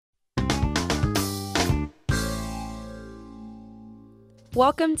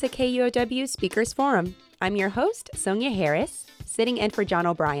Welcome to KUOW Speakers Forum. I'm your host, Sonia Harris, sitting in for John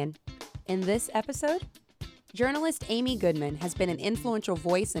O'Brien. In this episode, journalist Amy Goodman has been an influential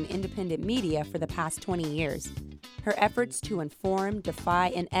voice in independent media for the past 20 years. Her efforts to inform, defy,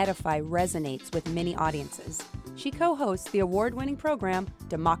 and edify resonates with many audiences. She co-hosts the award-winning program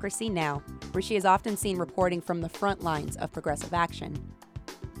Democracy Now!, where she is often seen reporting from the front lines of progressive action.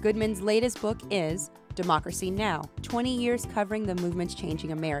 Goodman's latest book is Democracy Now!, 20 Years Covering the Movements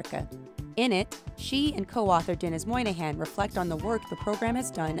Changing America. In it, she and co-author Denis Moynihan reflect on the work the program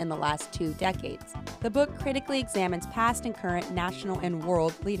has done in the last 2 decades. The book critically examines past and current national and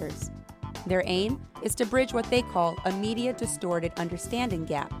world leaders. Their aim is to bridge what they call a media-distorted understanding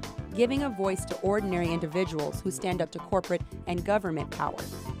gap, giving a voice to ordinary individuals who stand up to corporate and government power.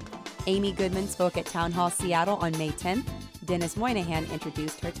 Amy Goodman spoke at Town Hall Seattle on May 10th. Denis Moynihan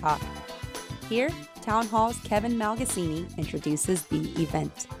introduced her talk. Here, Town Hall's Kevin Malgacini introduces the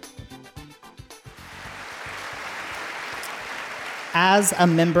event. As a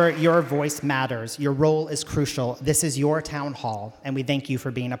member, your voice matters. Your role is crucial. This is your town hall, and we thank you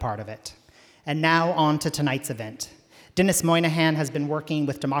for being a part of it. And now on to tonight's event. Denis Moynihan has been working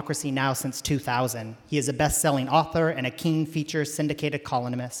with Democracy Now! Since 2000. He is a best-selling author and a keen features syndicated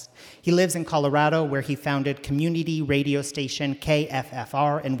columnist. He lives in Colorado, where he founded community radio station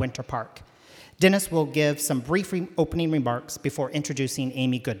KFFR in Winter Park. Denis will give some brief opening remarks before introducing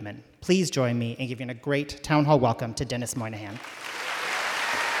Amy Goodman. Please join me in giving a great town hall welcome to Denis Moynihan.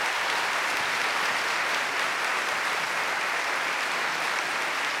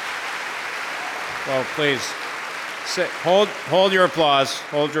 Well, please, hold your applause.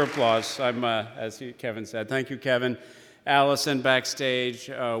 Hold your applause. I'm, as Kevin said, thank you, Kevin. Allison backstage,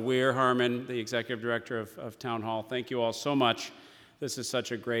 Weir Harmon, the executive director of Town Hall. Thank you all so much. This is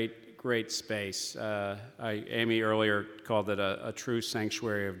such a great space. Amy earlier called it a true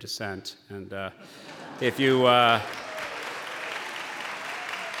sanctuary of dissent. And if you, I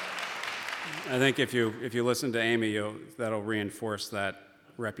think if you listen to Amy, that'll reinforce that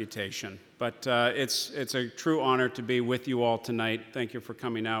reputation. But it's a true honor to be with you all tonight. Thank you for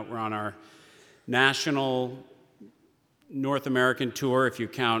coming out. We're on our national North American tour, if you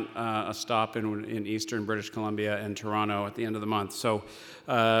count a stop in eastern British Columbia and Toronto at the end of the month. So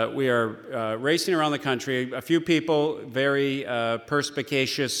we are racing around the country. A few people, very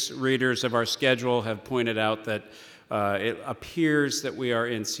perspicacious readers of our schedule, have pointed out that it appears that we are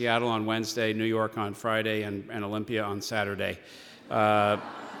in Seattle on Wednesday, New York on Friday, and Olympia on Saturday.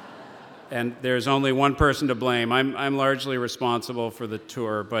 And there's only one person to blame. I'm largely responsible for the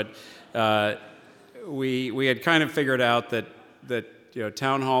tour, but we had kind of figured out that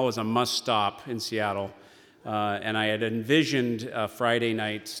Town Hall is a must-stop in Seattle, and I had envisioned a Friday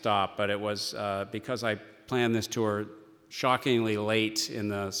night stop, but it was because I planned this tour shockingly late in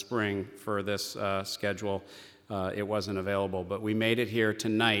the spring for this schedule, it wasn't available. But we made it here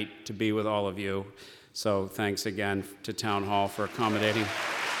tonight to be with all of you, so thanks again to Town Hall for accommodating.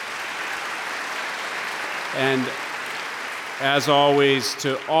 And as always,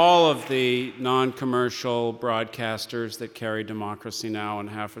 to all of the non-commercial broadcasters that carry Democracy Now! And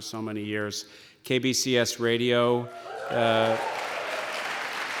have for so many years, KBCS Radio,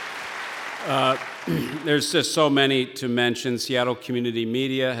 there's just so many to mention. Seattle Community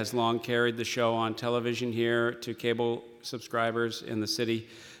Media has long carried the show on television here to cable subscribers in the city.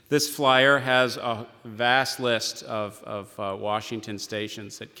 This flyer has a vast list of Washington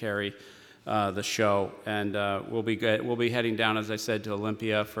stations that carry the show, and we'll be heading down, as I said, to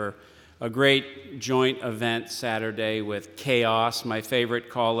Olympia for a great joint event Saturday with Chaos, my favorite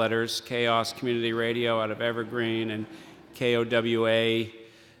call letters, Chaos Community Radio out of Evergreen, and KOWA,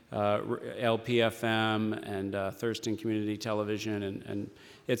 LPFM, and Thurston Community Television, and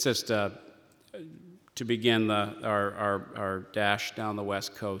it's just to begin our dash down the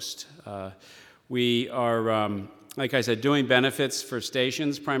West Coast. We are, like I said, doing benefits for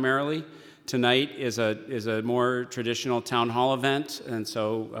stations primarily. Tonight is a more traditional town hall event, and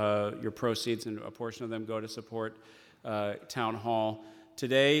so your proceeds and a portion of them go to support Town Hall.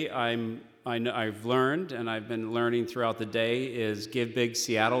 Today, I've learned, and I've been learning throughout the day, is Give Big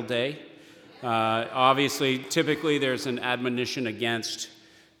Seattle Day. Obviously, typically there's an admonition against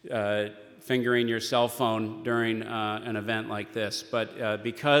fingering your cell phone during an event like this, but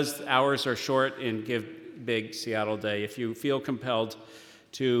because hours are short in Give Big Seattle Day, if you feel compelled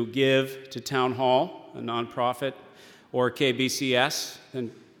to give to Town Hall, a nonprofit, or KBCS, then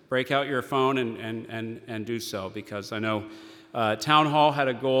break out your phone and do so, because I know Town Hall had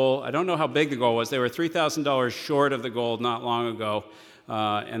a goal. I don't know how big the goal was. They were $3,000 short of the goal not long ago,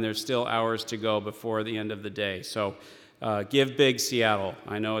 and there's still hours to go before the end of the day. So Give Big Seattle.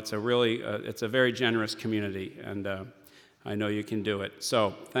 I know it's a very generous community, and I know you can do it.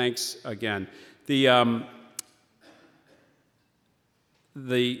 So thanks again.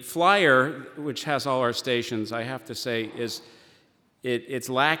 The flyer, which has all our stations, I have to say, it's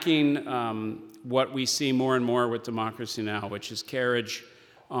lacking what we see more and more with Democracy Now!, which is carriage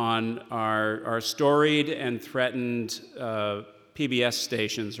on our storied and threatened PBS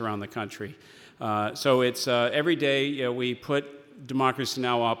stations around the country. So it's every day we put Democracy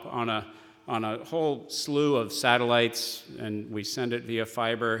Now! Up on a whole slew of satellites, and we send it via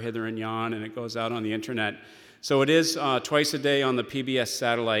fiber hither and yon, and it goes out on the internet. So it is twice a day on the PBS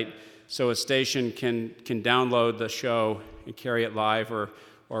satellite, so a station can download the show and carry it live or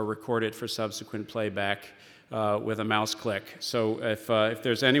record it for subsequent playback with a mouse click. So if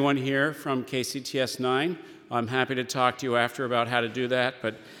there's anyone here from KCTS 9, I'm happy to talk to you after about how to do that.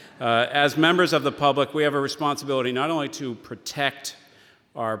 But as members of the public, we have a responsibility not only to protect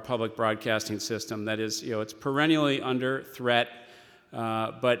our public broadcasting system, that is, it's perennially under threat,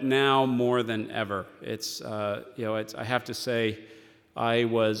 but now more than ever. I have to say, I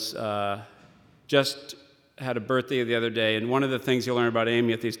was just had a birthday the other day, and one of the things you'll learn about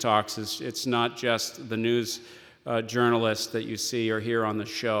Amy at these talks is it's not just the news journalist that you see or hear on the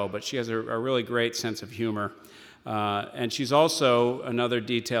show, but she has a really great sense of humor. And she's also, another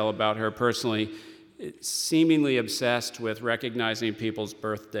detail about her personally, seemingly obsessed with recognizing people's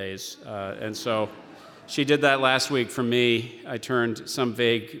birthdays. And so she did that last week for me. I turned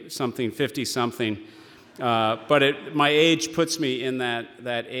something 50-something. But my age puts me in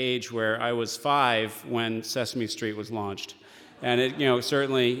that age where I was 5 when Sesame Street was launched. And it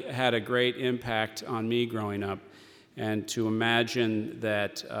certainly had a great impact on me growing up. And to imagine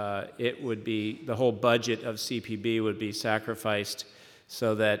that it would be, the whole budget of CPB would be sacrificed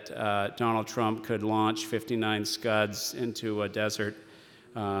so that Donald Trump could launch 59 Scuds into a desert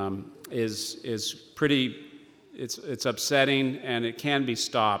is pretty, it's upsetting, and it can be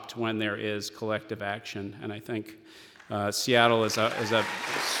stopped when there is collective action. And I think Seattle is a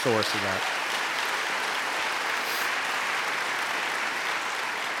source of that.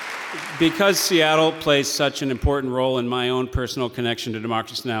 Because Seattle plays such an important role in my own personal connection to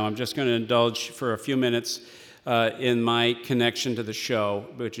Democracy Now!, I'm just going to indulge for a few minutes in my connection to the show,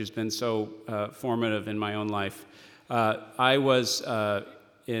 which has been so formative in my own life. I was,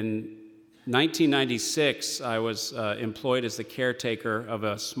 in 1996, I was employed as the caretaker of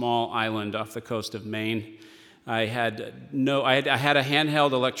a small island off the coast of Maine. I had a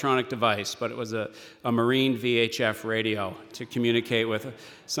handheld electronic device, but it was a marine VHF radio to communicate with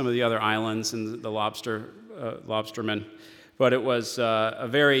some of the other islands and the lobstermen. But it was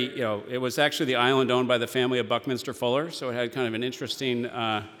it was actually the island owned by the family of Buckminster Fuller, so it had kind of an interesting,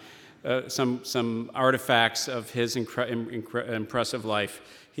 some artifacts of his impressive life.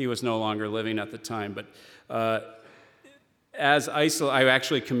 He was no longer living at the time, but I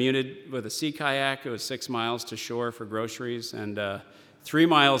actually commuted with a sea kayak. It was 6 miles to shore for groceries, and 3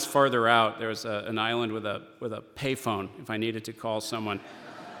 miles farther out, there was an island with a payphone. If I needed to call someone,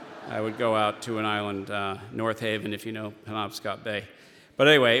 I would go out to an island, North Haven, if you know Penobscot Bay. But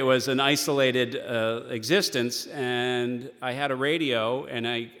anyway, it was an isolated existence, and I had a radio, and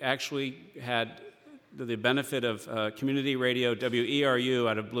I actually had the benefit of community radio WERU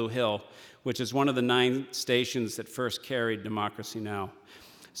out of Blue Hill, which is one of the 9 stations that first carried Democracy Now!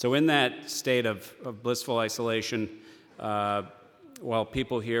 So in that state of blissful isolation, while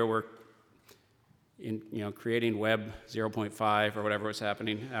people here were creating Web 0.5 or whatever was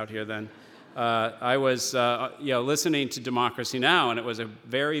happening out here then, I was listening to Democracy Now!, and it was a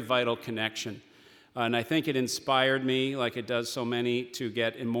very vital connection. And I think it inspired me, like it does so many, to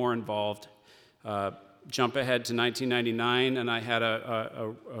get more involved. Jump ahead to 1999, and I had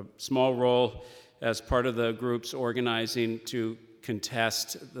a small role as part of the group's organizing to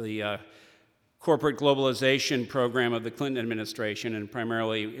contest the corporate globalization program of the Clinton administration, and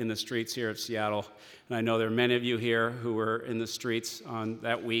primarily in the streets here of Seattle. And I know there are many of you here who were in the streets on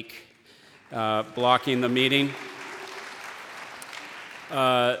that week, blocking the meeting.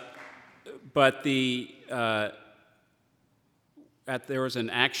 But there was an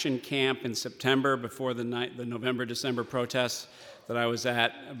action camp in September before the November-December protests that I was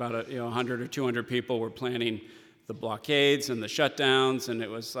at. About 100 or 200 people were planning the blockades and the shutdowns, and it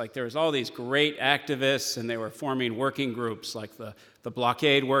was like there was all these great activists, and they were forming working groups like the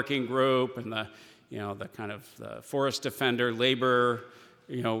blockade working group and the kind of the forest defender labor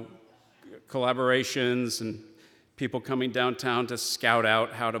collaborations, and people coming downtown to scout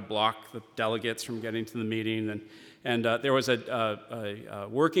out how to block the delegates from getting to the meeting. And there was a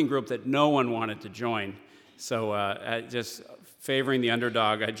working group that no one wanted to join. So just favoring the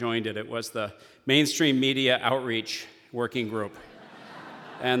underdog, I joined it. It was the Mainstream Media Outreach Working Group.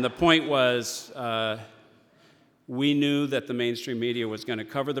 And the point was, we knew that the mainstream media was going to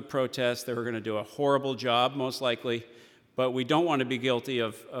cover the protests. They were going to do a horrible job, most likely, but we don't want to be guilty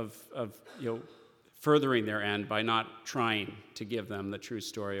of furthering their end by not trying to give them the true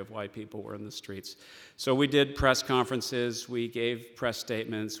story of why people were in the streets. So we did press conferences, we gave press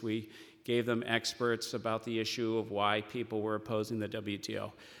statements, we gave them experts about the issue of why people were opposing the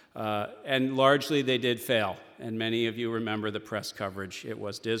WTO. And largely they did fail, and many of you remember the press coverage. It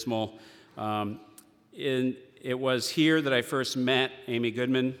was dismal. It was here that I first met Amy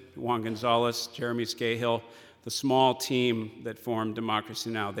Goodman, Juan Gonzalez, Jeremy Scahill, the small team that formed Democracy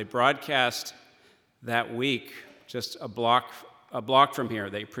Now! They broadcast that week just a block from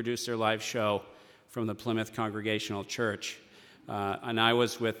here. They produced their live show from the Plymouth Congregational Church. And I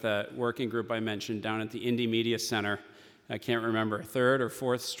was with a working group I mentioned down at the Indie Media Center. I can't remember, 3rd or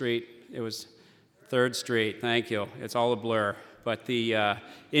 4th Street. It was 3rd Street, thank you. It's all a blur. But the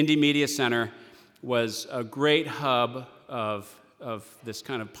Indie Media Center was a great hub of this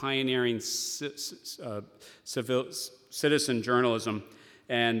kind of pioneering citizen journalism.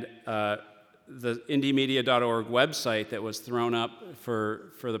 And the indiemedia.org website that was thrown up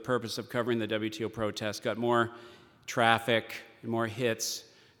for the purpose of covering the WTO protests got more traffic and more hits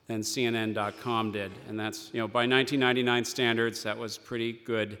than CNN.com did. And that's, by 1999 standards, that was pretty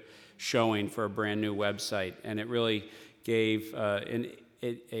good showing for a brand new website. And it really gave an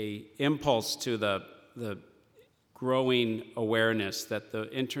impulse to the growing awareness that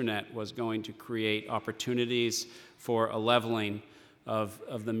the internet was going to create opportunities for a leveling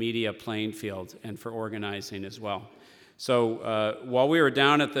of the media playing field and for organizing as well. So while we were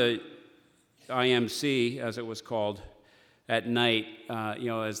down at the IMC, as it was called, at night,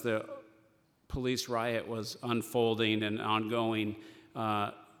 as the police riot was unfolding and ongoing,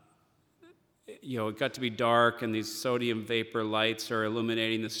 it got to be dark, and these sodium vapor lights are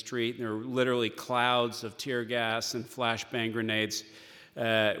illuminating the street, and there were literally clouds of tear gas and flashbang grenades.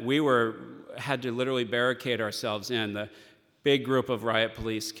 We had to literally barricade ourselves in. The big group of riot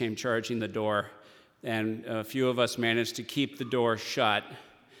police came charging the door, and a few of us managed to keep the door shut.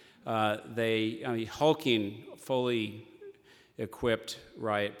 Hulking, fully equipped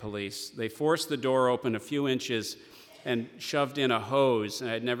riot police. They forced the door open a few inches and shoved in a hose.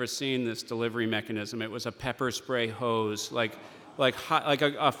 And I'd never seen this delivery mechanism. It was a pepper spray hose, like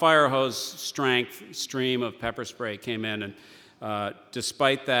a fire hose strength stream of pepper spray came in. And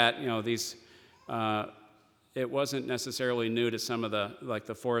despite that, it wasn't necessarily new to some of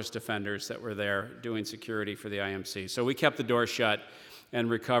the forest defenders that were there doing security for the IMC. So we kept the door shut and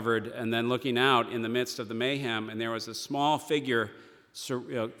recovered, and then looking out in the midst of the mayhem, and there was a small figure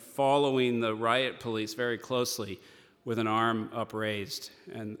following the riot police very closely with an arm upraised.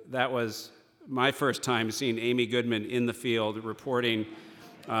 And that was my first time seeing Amy Goodman in the field reporting.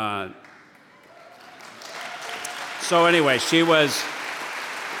 So anyway, she was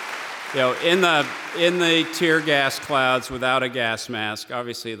in the tear gas clouds without a gas mask.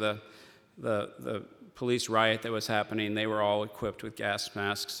 Obviously the police riot that was happening, they were all equipped with gas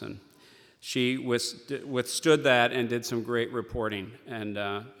masks, and she withstood that and did some great reporting, and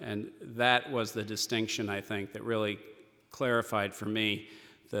that was the distinction, I think, that really clarified for me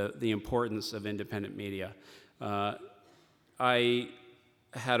the importance of independent media. I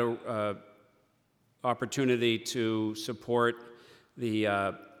had a opportunity to support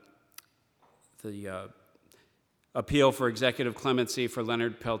the appeal for executive clemency for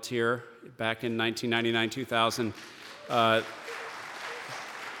Leonard Peltier back in 1999-2000.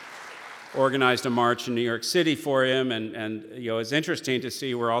 Organized a march in New York City for him, and it's interesting to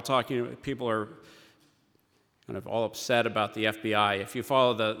see we're all talking. People are kind of all upset about the FBI. If you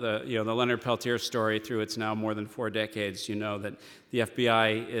follow the Leonard Peltier story through its now more than 4 decades, you know that the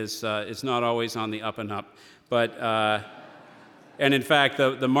FBI is not always on the up and up. But and in fact,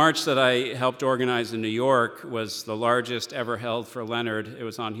 the march that I helped organize in New York was the largest ever held for Leonard. It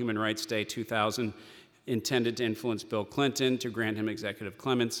was on Human Rights Day 2000. Intended to influence Bill Clinton to grant him executive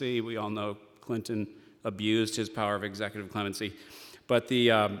clemency. We all know Clinton abused his power of executive clemency. But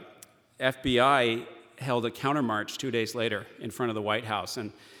the FBI held a countermarch 2 days later in front of the White House.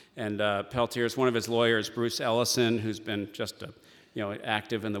 And Peltier's, one of his lawyers, Bruce Ellison, who's been just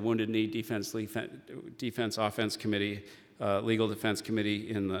active in the Wounded Knee Defense Offense Committee, Legal Defense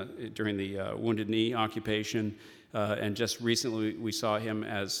Committee during the Wounded Knee occupation. And just recently we saw him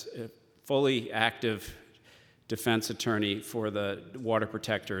as fully active defense attorney for the water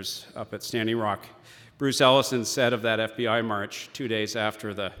protectors up at Standing Rock. Bruce Ellison said of that FBI march 2 days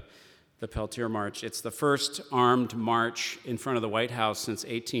after the Peltier March, "It's the first armed march in front of the White House since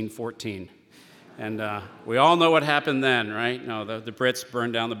 1814. And we all know what happened then, right? No, the Brits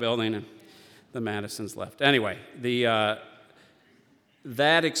burned down the building and the Madisons left. Anyway,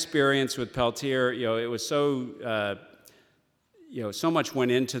 that experience with Peltier, it was so, so much went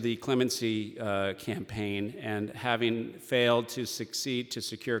into the clemency campaign, and having failed to succeed to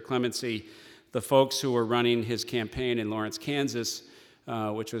secure clemency, the folks who were running his campaign in Lawrence, Kansas,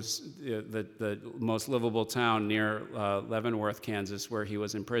 which was the most livable town near Leavenworth, Kansas, where he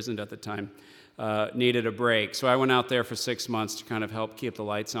was imprisoned at the time, needed a break. So I went out there for 6 months to kind of help keep the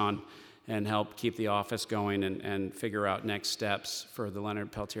lights on and help keep the office going and figure out next steps for the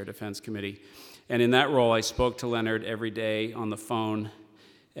Leonard Peltier Defense Committee. And in that role, I spoke to Leonard every day on the phone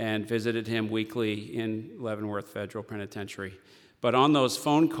and visited him weekly in Leavenworth Federal Penitentiary. But on those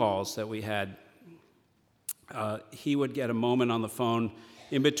phone calls that we had, he would get a moment on the phone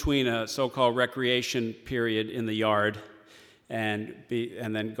in between a so-called recreation period in the yard and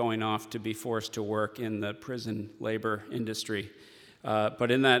then going off to be forced to work in the prison labor industry. But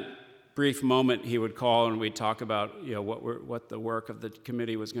in that brief moment, he would call and we'd talk about what the work of the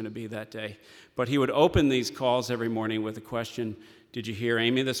committee was going to be that day. But he would open these calls every morning with a question: "Did you hear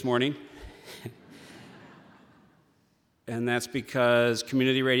Amy this morning?" And that's because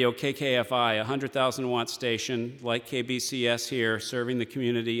community radio KKFI, a 100,000-watt station like KBCS here, serving the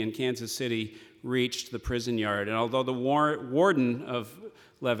community in Kansas City, reached the prison yard. And although the warden of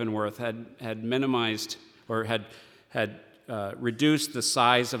Leavenworth had minimized or had reduced the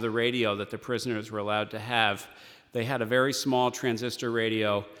size of the radio that the prisoners were allowed to have, they had a very small transistor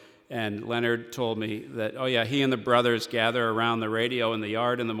radio. And Leonard told me that, he and the brothers gather around the radio in the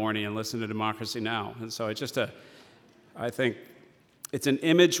yard in the morning and listen to Democracy Now! And so it's just I think it's an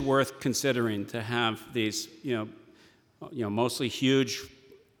image worth considering to have these, mostly huge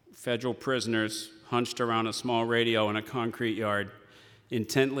federal prisoners hunched around a small radio in a concrete yard,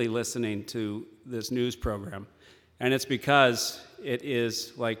 intently listening to this news program. And it's because it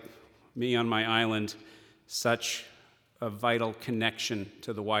is, like me on my island, such a vital connection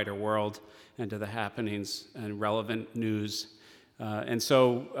to the wider world and to the happenings and relevant news.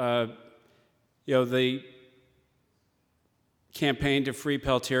 The campaign to free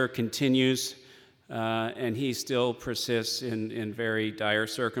Peltier continues, and he still persists in very dire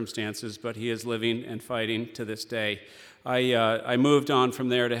circumstances, but he is living and fighting to this day. I moved on from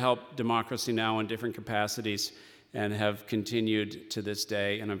there to help Democracy Now! In different capacities and have continued to this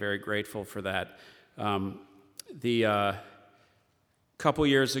day, and I'm very grateful for that. Couple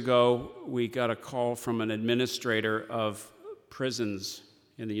years ago, we got a call from an administrator of prisons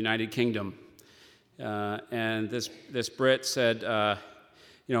in the United Kingdom. And this Brit said, I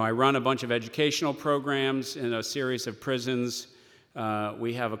run a bunch of educational programs in a series of prisons.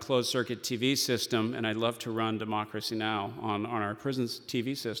 We have a closed-circuit TV system, and I'd love to run Democracy Now! on our prison's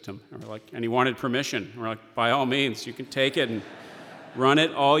TV system. And he wanted permission. We're like, by all means, you can take it and run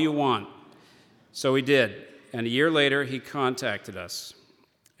it all you want. So we did. And a year later, he contacted us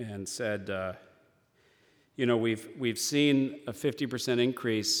and said, we've seen a 50%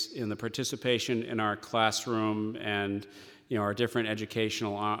 increase in the participation in our classroom and our different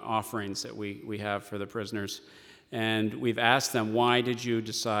educational offerings that we have for the prisoners. And we've asked them, why did you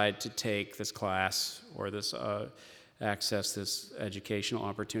decide to take this class or this access this educational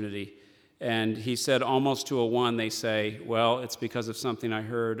opportunity? And he said, almost to a one, they say, well, it's because of something I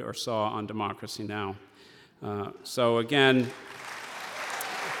heard or saw on Democracy Now! So again,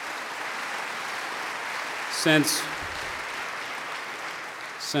 since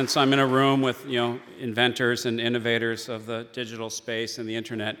I'm in a room with inventors and innovators of the digital space and the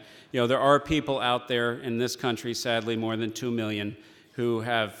internet, there are people out there in this country, sadly more than 2 million, who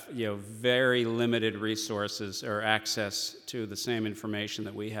have very limited resources or access to the same information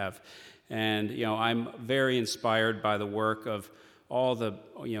that we have. And I'm very inspired by the work of all the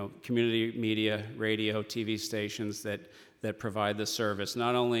community media, radio, TV stations that provide this service,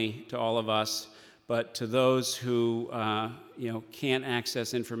 not only to all of us, but to those who can't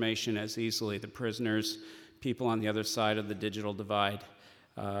access information as easily, the prisoners, people on the other side of the digital divide.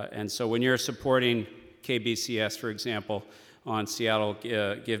 And so when you're supporting KBCS, for example, on Seattle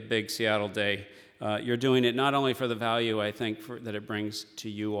Give Big Seattle Day, you're doing it not only for the value, I think, that it brings to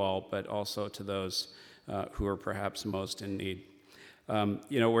you all, but also to those who are perhaps most in need.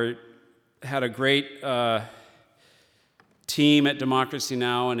 We had a great team at Democracy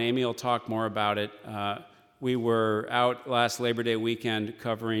Now!, and Amy will talk more about it. We were out last Labor Day weekend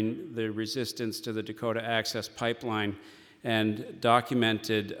covering the resistance to the Dakota Access Pipeline, and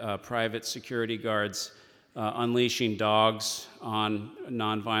documented private security guards unleashing dogs on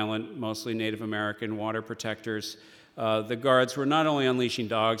nonviolent, mostly Native American water protectors. The guards were not only unleashing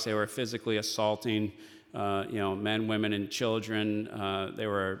dogs, they were physically assaulting men, women, and children.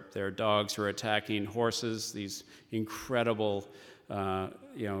 Their dogs were attacking horses, these incredible,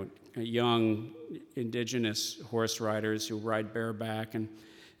 young indigenous horse riders who ride bareback, and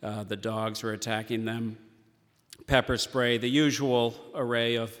the dogs were attacking them. Pepper spray, the usual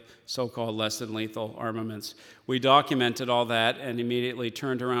array of so-called less than lethal armaments. We documented all that and immediately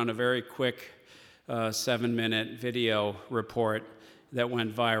turned around a very quick 7-minute video report that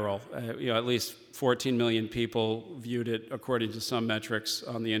went viral. At least 14 million people viewed it, according to some metrics,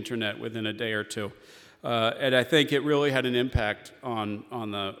 on the internet within a day or two. And I think it really had an impact on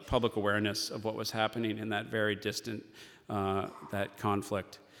the public awareness of what was happening in that very distant, that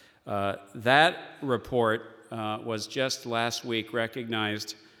conflict. That report was just last week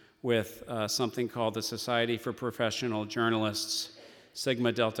recognized with something called the Society for Professional Journalists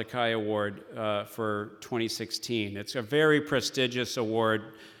Sigma Delta Chi Award for 2016. It's a very prestigious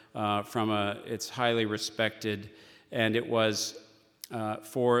award it's highly respected, and it was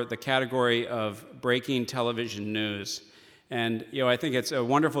for the category of breaking television news. And I think it's a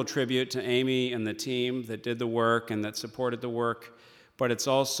wonderful tribute to Amy and the team that did the work and that supported the work, but it's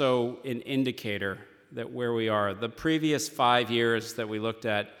also an indicator that where we are. The previous 5 years that we looked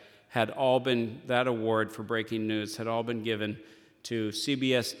at that award for breaking news had all been given to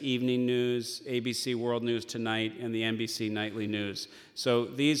CBS Evening News, ABC World News Tonight, and the NBC Nightly News. So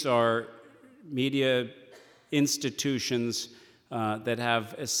these are media institutions that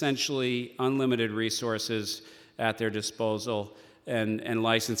have essentially unlimited resources at their disposal and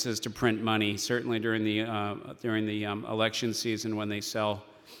licenses to print money, certainly during the election season when they sell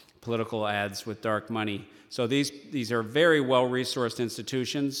political ads with dark money. So these are very well-resourced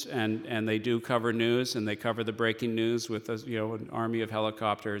institutions, and they do cover news, and they cover the breaking news with an army of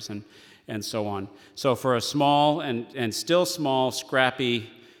helicopters and so on. So for a small and still small, scrappy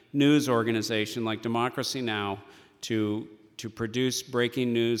news organization like Democracy Now! to produce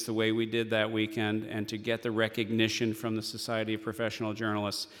breaking news the way we did that weekend and to get the recognition from the Society of Professional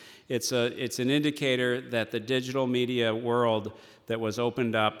Journalists, it's an indicator that the digital media world that was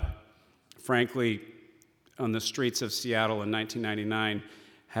opened up, frankly, on the streets of Seattle in 1999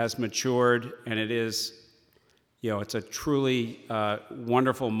 has matured, and it is, it's a truly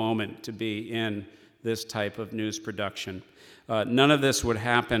wonderful moment to be in this type of news production. None of this would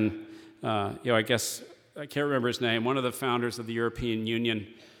happen, I guess, I can't remember his name, one of the founders of the European Union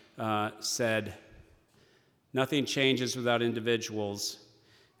said, "Nothing changes without individuals,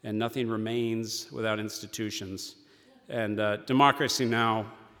 and nothing remains without institutions." And Democracy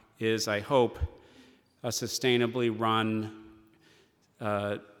Now! Is, I hope, a sustainably run,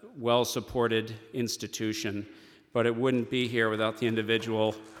 well-supported institution, but it wouldn't be here without the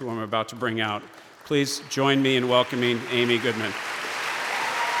individual who I'm about to bring out. Please join me in welcoming Amy Goodman.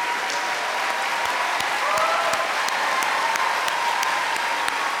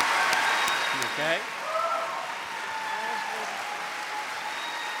 Okay.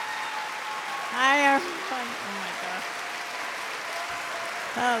 Hi, everyone. Oh, my gosh.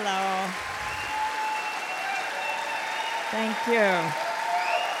 Hello. Thank you.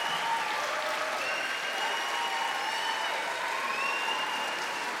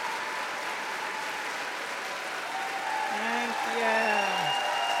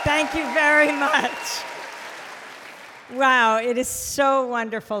 Thank you very much. Wow, it is so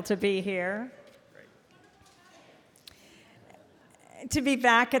wonderful to be here. To be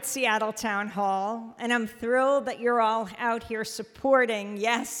back at Seattle Town Hall, and I'm thrilled that you're all out here supporting,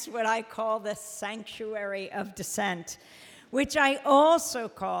 yes, what I call the sanctuary of dissent, which I also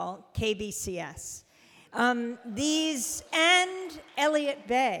call KBCS. These and Elliott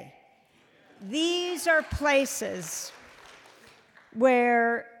Bay, these are places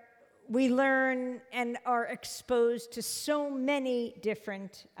where we learn and are exposed to so many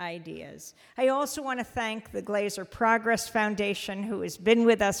different ideas. I also want to thank the Glazer Progress Foundation, who has been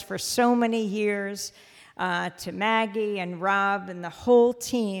with us for so many years, to Maggie and Rob and the whole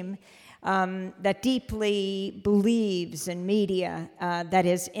team that deeply believes in media that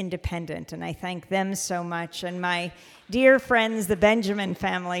is independent, and I thank them so much. And my dear friends, the Benjamin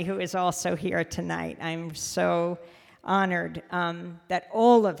family, who is also here tonight. I'm so honored that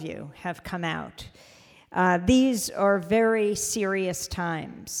all of you have come out. These are very serious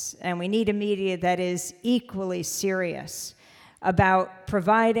times, and we need a media that is equally serious about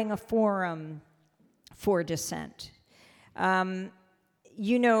providing a forum for dissent.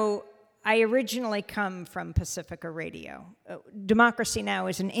 You know, I originally come from Pacifica Radio. Democracy Now!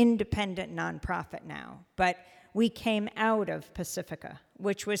 Is an independent nonprofit now, but we came out of Pacifica,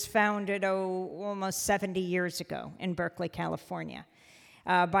 which was founded almost 70 years ago in Berkeley, California,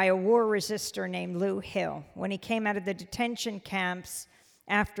 by a war resistor named Lou Hill. When he came out of the detention camps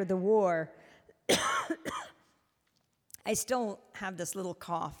after the war, I still have this little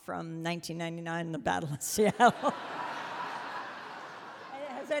cough from 1999, the Battle of Seattle.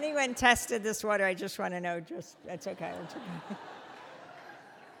 Has anyone tested this water? I just want to know. That's okay. That's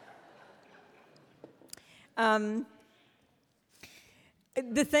okay.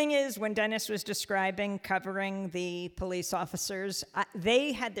 The thing is, when Dennis was describing covering the police officers,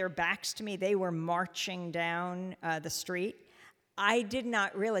 they had their backs to me. They were marching down the street. I did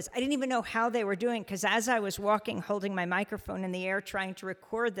not realize, I didn't even know how they were doing, because as I was walking, holding my microphone in the air, trying to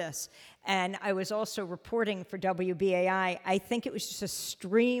record this, and I was also reporting for WBAI, I think it was just a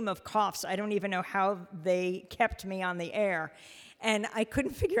stream of coughs. I don't even know how they kept me on the air. And I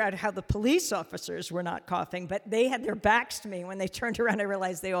couldn't figure out how the police officers were not coughing, but they had their backs to me. When they turned around, I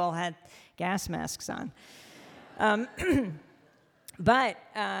realized they all had gas masks on.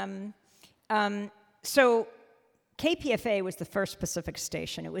 So KPFA was the first Pacific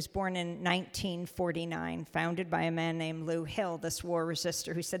station. It was born in 1949, founded by a man named Lou Hill, this war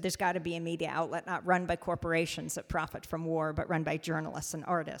resistor, who said there's got to be a media outlet not run by corporations that profit from war, but run by journalists and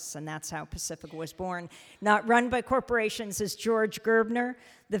artists. And that's how Pacifica was born. Not run by corporations, as George Gerbner,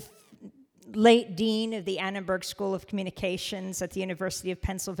 the late dean of the Annenberg School of Communications at the University of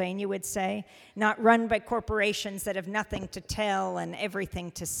Pennsylvania, would say. Not run by corporations that have nothing to tell and everything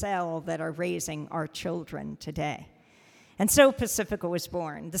to sell, that are raising our children today. And so Pacifica was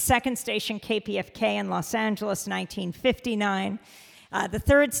born. The second station, KPFK in Los Angeles, 1959. The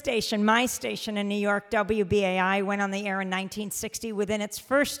third station, my station in New York, WBAI, went on the air in 1960. Within its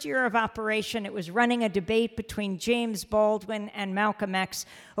first year of operation, it was running a debate between James Baldwin and Malcolm X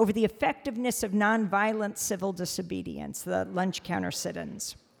over the effectiveness of nonviolent civil disobedience, the lunch counter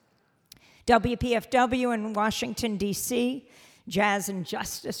sit-ins. WPFW in Washington, D.C., Jazz and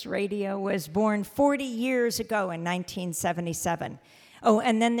Justice Radio, was born 40 years ago in 1977. Oh,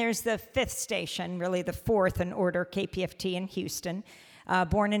 and then there's the fifth station, really the fourth in order, KPFT in Houston,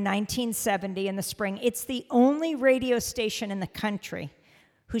 born in 1970 in the spring. It's the only radio station in the country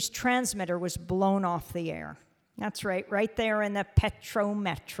whose transmitter was blown off the air. That's right there in the Petro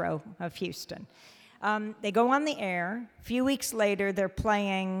Metro of Houston. They go on the air. A few weeks later, they're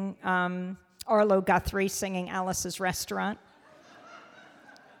playing Arlo Guthrie singing Alice's Restaurant.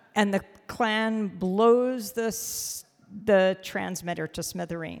 And the Klan blows the transmitter to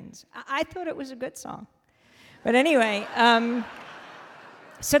smithereens. I thought it was a good song. But anyway,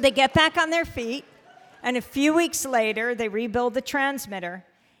 so they get back on their feet, and a few weeks later, they rebuild the transmitter,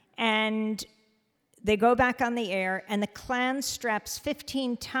 and they go back on the air, and the Klan straps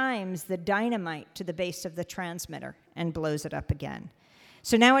 15 times the dynamite to the base of the transmitter and blows it up again.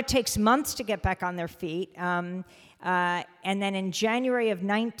 So now it takes months to get back on their feet. And then in January of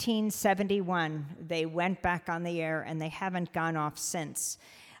 1971, they went back on the air, and they haven't gone off since.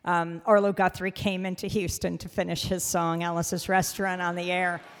 Arlo Guthrie came into Houston to finish his song, Alice's Restaurant, on the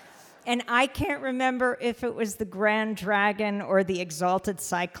air. And I can't remember if it was the Grand Dragon or the Exalted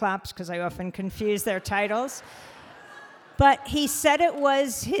Cyclops, because I often confuse their titles. But he said it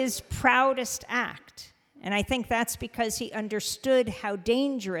was his proudest act. And I think that's because he understood how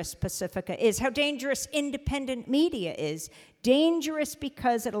dangerous Pacifica is, how dangerous independent media is. Dangerous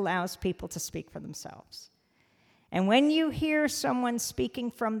because it allows people to speak for themselves. And when you hear someone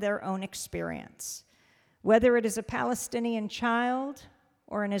speaking from their own experience, whether it is a Palestinian child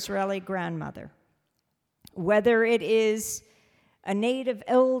or an Israeli grandmother, whether it is a native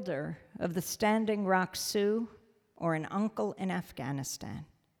elder of the Standing Rock Sioux or an uncle in Afghanistan,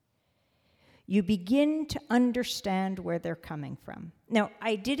 you begin to understand where they're coming from. Now,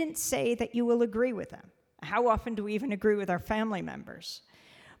 I didn't say that you will agree with them. How often do we even agree with our family members?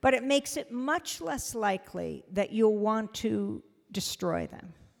 But it makes it much less likely that you'll want to destroy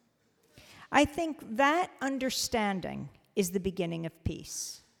them. I think that understanding is the beginning of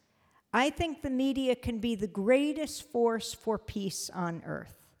peace. I think the media can be the greatest force for peace on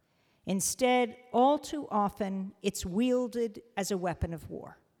earth. Instead, all too often, it's wielded as a weapon of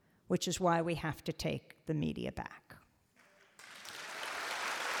war, which is why we have to take the media back.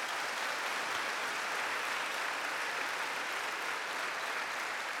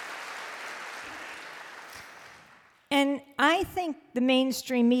 And I think the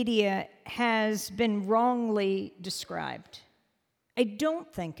mainstream media has been wrongly described. I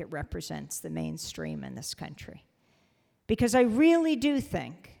don't think it represents the mainstream in this country, because I really do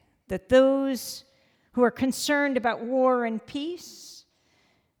think that those who are concerned about war and peace,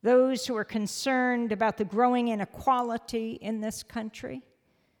 those who are concerned about the growing inequality in this country,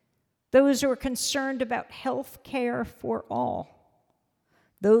 those who are concerned about health care for all,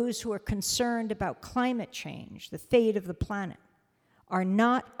 those who are concerned about climate change, the fate of the planet, are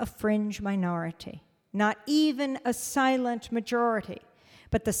not a fringe minority, not even a silent majority,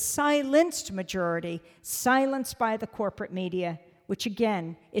 but the silenced majority, silenced by the corporate media, which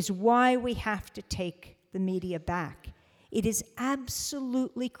again is why we have to take the media back. It is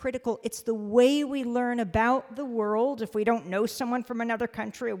absolutely critical. It's the way we learn about the world. If we don't know someone from another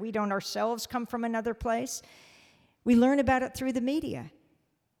country or we don't ourselves come from another place, we learn about it through the media.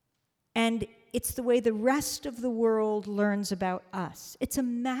 And it's the way the rest of the world learns about us. It's a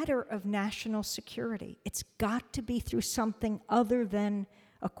matter of national security. It's got to be through something other than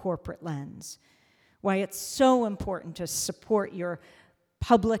a corporate lens. Why it's so important to support your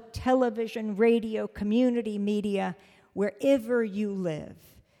public television, radio, community media, wherever you live.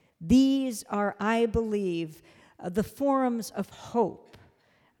 These are, I believe, the forums of hope,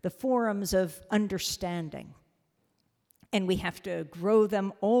 the forums of understanding. And we have to grow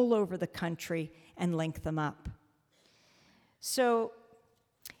them all over the country and link them up. So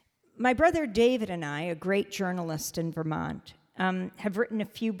my brother David and I, a great journalist in Vermont, have written a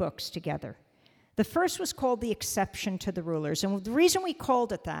few books together. The first was called The Exception to the Rulers. And the reason we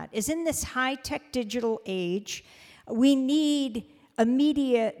called it that is in this high-tech digital age, we need a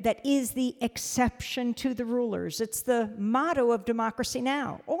media that is the exception to the rulers. It's the motto of Democracy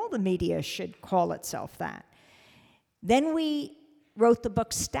Now! All the media should call itself that. Then we wrote the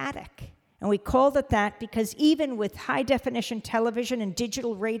book Static, and we called it that because even with high-definition television and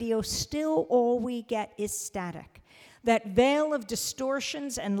digital radio, still all we get is static. That veil of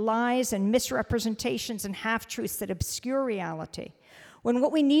distortions and lies and misrepresentations and half-truths that obscure reality, when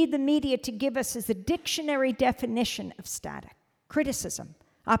what we need the media to give us is a dictionary definition of static: criticism,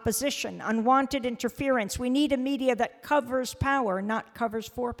 opposition, unwanted interference. We need a media that covers power, not covers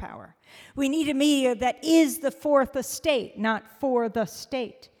for power. We need a media that is the fourth estate, not for the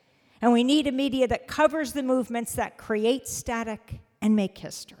state. And we need a media that covers the movements that create static and make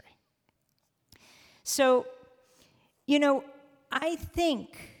history. So, I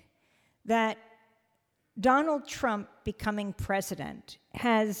think that Donald Trump becoming president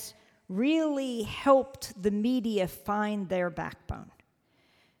has really helped the media find their backbone.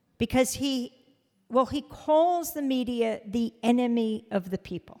 Because he calls the media the enemy of the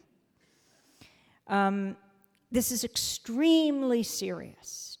people. This is extremely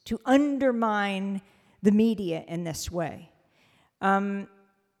serious, to undermine the media in this way.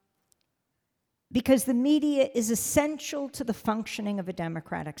 Because the media is essential to the functioning of a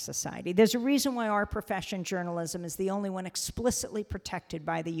democratic society. There's a reason why our profession, journalism, is the only one explicitly protected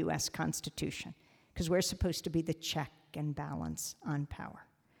by the U.S. Constitution, because we're supposed to be the check and balance on power.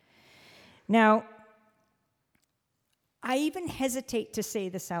 Now, I even hesitate to say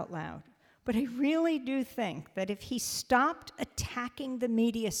this out loud, but I really do think that if he stopped attacking the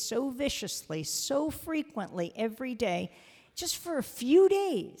media so viciously, so frequently, every day, just for a few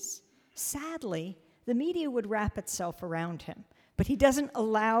days, sadly, the media would wrap itself around him. But he doesn't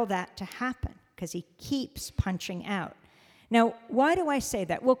allow that to happen because he keeps punching out. Now, why do I say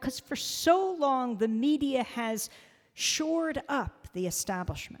that? Well, because for so long, the media has shored up the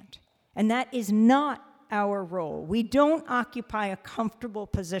establishment. And that is not our role. We don't occupy a comfortable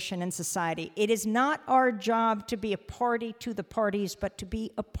position in society. It is not our job to be a party to the parties, but to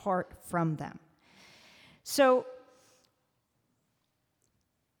be apart from them. So,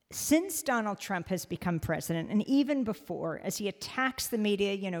 since Donald Trump has become president, and even before, as he attacks the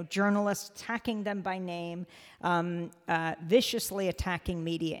media, journalists, attacking them by name, viciously attacking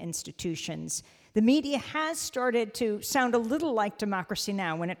media institutions, the media has started to sound a little like Democracy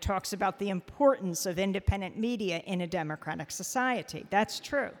Now! When it talks about the importance of independent media in a democratic society. That's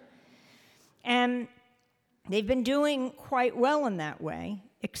true. And they've been doing quite well in that way,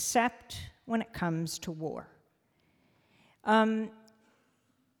 except when it comes to war.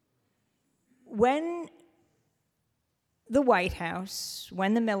 When the White House,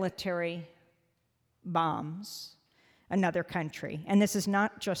 when the military bombs another country, and this is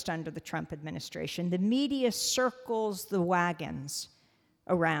not just under the Trump administration, the media circles the wagons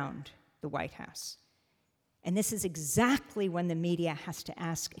around the White House. And this is exactly when the media has to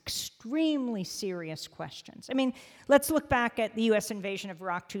ask extremely serious questions. I mean, let's look back at the U.S. invasion of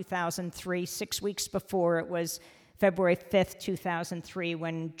Iraq 2003, 6 weeks before. It was February 5th, 2003,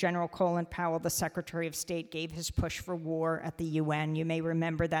 when General Colin Powell, the Secretary of State, gave his push for war at the UN. You may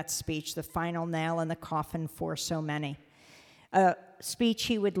remember that speech, the final nail in the coffin for so many. a speech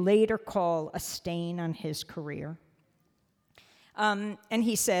he would later call a stain on his career. And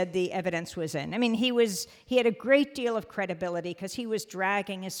he said the evidence was in. I mean, he had a great deal of credibility because he was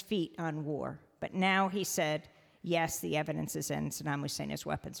dragging his feet on war. But now he said, yes, the evidence is in. Saddam Hussein has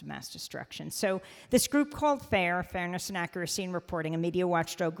weapons of mass destruction. So this group called FAIR, Fairness and Accuracy in Reporting, a media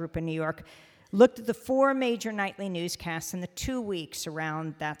watchdog group in New York, looked at the 4 major nightly newscasts in the 2 weeks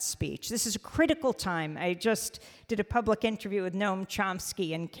around that speech. This is a critical time. I just did a public interview with Noam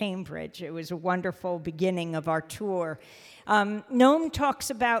Chomsky in Cambridge. It was a wonderful beginning of our tour. Noam talks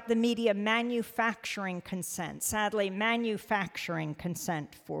about the media manufacturing consent, sadly, manufacturing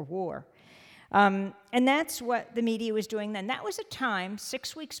consent for war. And that's what the media was doing then. That was a time,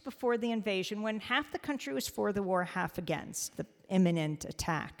 6 weeks before the invasion, when half the country was for the war, half against the imminent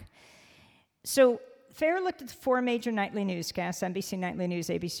attack. So FAIR looked at the 4 major nightly newscasts, NBC Nightly News,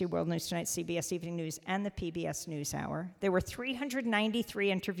 ABC World News Tonight, CBS Evening News, and the PBS NewsHour. There were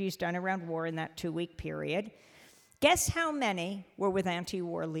 393 interviews done around war in that 2-week period. Guess how many were with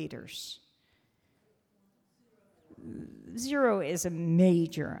anti-war leaders? 0 is a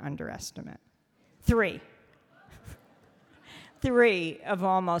major underestimate. 3. 3 of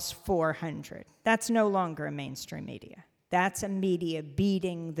almost 400. That's no longer a mainstream media. That's a media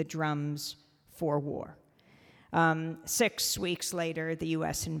beating the drums for war. 6 weeks later, the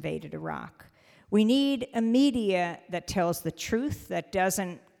U.S. invaded Iraq. We need a media that tells the truth, that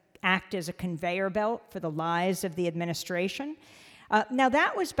doesn't act as a conveyor belt for the lies of the administration. Now,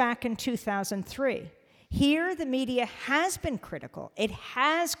 that was back in 2003. Here, the media has been critical. It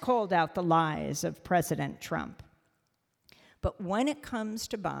has called out the lies of President Trump. But when it comes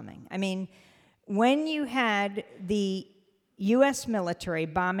to bombing, I mean, when you had the U.S. military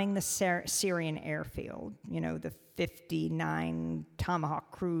bombing the Syrian airfield, the 59 Tomahawk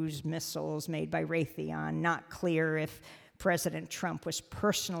cruise missiles made by Raytheon, not clear if President Trump was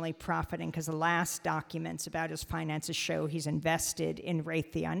personally profiting because the last documents about his finances show he's invested in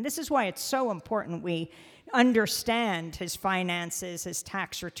Raytheon. This is why it's so important we understand his finances, his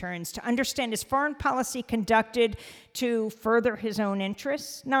tax returns, to understand his foreign policy conducted to further his own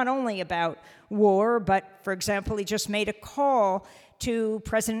interests, not only about war, but, for example, he just made a call to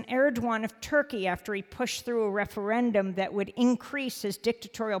President Erdogan of Turkey after he pushed through a referendum that would increase his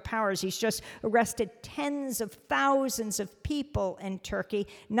dictatorial powers. He's just arrested tens of thousands of people in Turkey,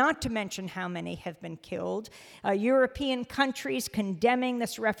 not to mention how many have been killed. European countries condemning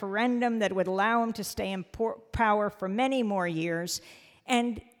this referendum that would allow him to stay in power for many more years.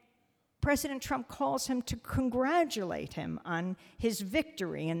 And President Trump calls him to congratulate him on his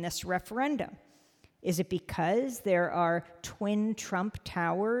victory in this referendum. Is it because there are twin Trump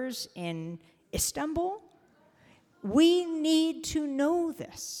towers in Istanbul? We need to know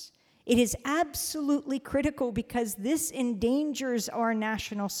this. It is absolutely critical because this endangers our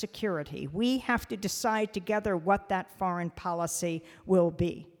national security. We have to decide together what that foreign policy will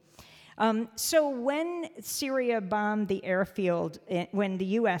be. So when Syria bombed the airfield, when the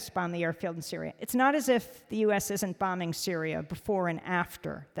U.S. bombed the airfield in Syria, it's not as if the U.S. isn't bombing Syria before and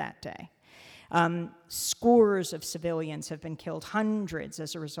after that day. Scores of civilians have been killed, hundreds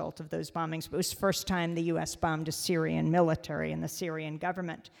as a result of those bombings. But it was the first time the U.S. bombed a Syrian military and the Syrian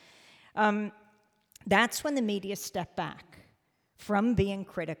government. That's when the media stepped back from being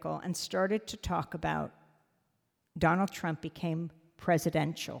critical and started to talk about Donald Trump became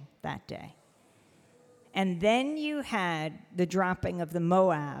presidential that day. And then you had the dropping of the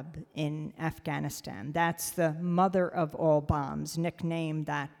Moab in Afghanistan. That's the mother of all bombs, nicknamed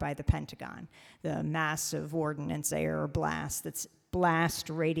that by the Pentagon. The massive ordnance air blast, its blast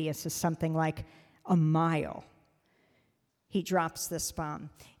radius is something like a mile. He drops this bomb.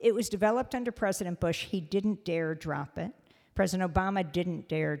 It was developed under President Bush. He didn't dare drop it. President Obama didn't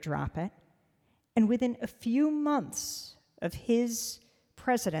dare drop it. And within a few months of his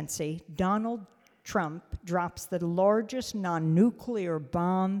presidency, Donald Trump drops the largest non-nuclear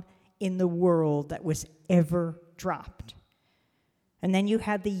bomb in the world that was ever dropped. And then you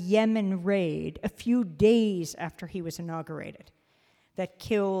had the Yemen raid a few days after he was inaugurated that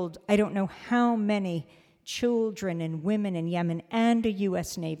killed, I don't know how many children and women in Yemen and a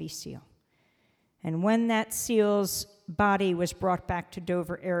U.S. Navy SEAL. And when that SEAL's body was brought back to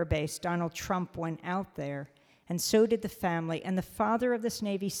Dover Air Base, Donald Trump went out there, and so did the family. And the father of this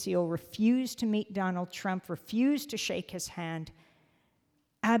Navy SEAL refused to meet Donald Trump, refused to shake his hand,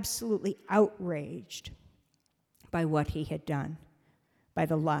 absolutely outraged by what he had done, by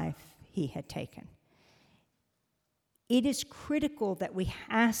the life he had taken. It is critical that we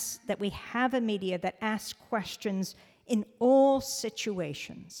have a media that asks questions in all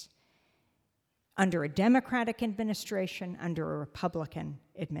situations. under a Democratic administration, under a Republican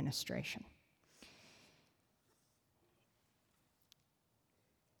administration.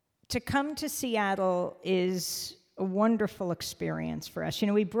 To come to Seattle is a wonderful experience for us. You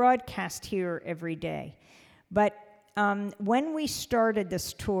know, we broadcast here every day, but when we started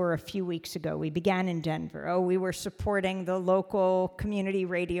this tour a few weeks ago, we began in Denver. We were supporting the local community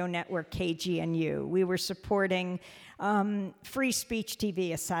radio network, KGNU. We were supporting Free Speech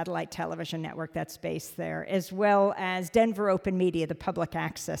TV, a satellite television network that's based there, as well as Denver Open Media, the public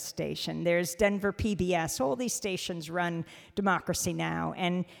access station. There's Denver PBS. All these stations run Democracy Now!,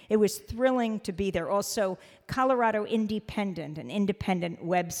 and it was thrilling to be there. Also, Colorado Independent, an independent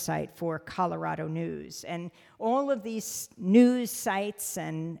website for Colorado news. And all of these news sites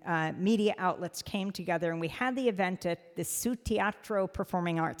and media outlets came together, and we had the event at the Su Teatro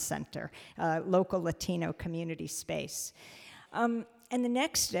Performing Arts Center, local Latino community space. And the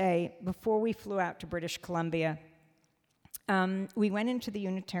next day, before we flew out to British Columbia, we went into the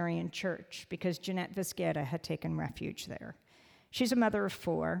Unitarian Church because Jeanette Vizquera had taken refuge there. She's a mother of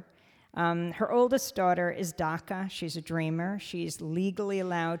 4. Her oldest daughter is DACA. She's a dreamer. She's legally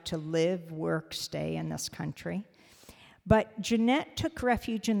allowed to live, work, stay in this country. But Jeanette took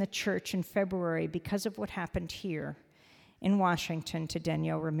refuge in the church in February because of what happened here in Washington to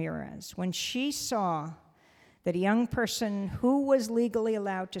Danielle Ramirez. When she saw that a young person who was legally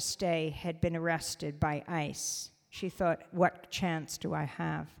allowed to stay had been arrested by ICE, she thought, what chance do I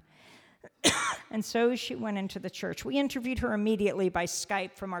have? And so she went into the church. We interviewed her immediately by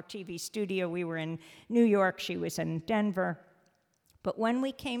Skype from our TV studio. We were in New York. She was in Denver. But when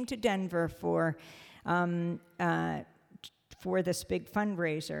we came to Denver for this big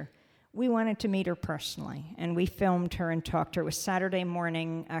fundraiser, we wanted to meet her personally, and we filmed her and talked to her. It was Saturday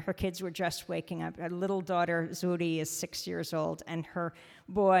morning. Her kids were just waking up. Her little daughter, Zuri, is 6 years old, and her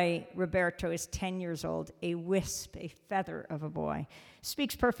boy, Roberto, is 10 years old, a wisp, a feather of a boy.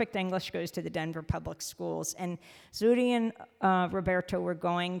 Speaks perfect English, goes to the Denver Public Schools. And Zuri and Roberto were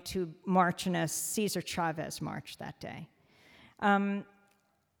going to march in a Cesar Chavez march that day.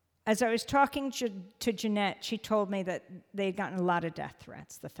 As I was talking to Jeanette, she told me that they'd gotten a lot of death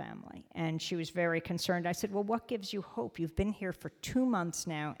threats, the family, and she was very concerned. I said, well, what gives you hope? You've been here for 2 months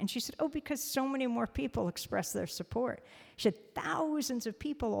now. And she said, because so many more people express their support. She said, thousands of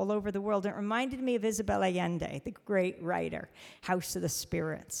people all over the world. It reminded me of Isabel Allende, the great writer, House of the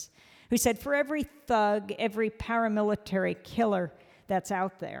Spirits, who said, for every thug, every paramilitary killer that's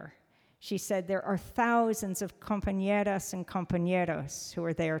out there, she said, there are thousands of compañeras and compañeros who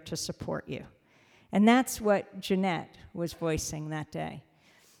are there to support you. And that's what Jeanette was voicing that day.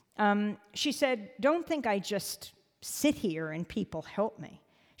 She said, don't think I just sit here and people help me.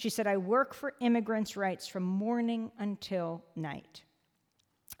 She said, I work for immigrants' rights from morning until night.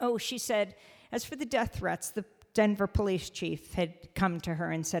 She said, as for the death threats, the Denver police chief had come to her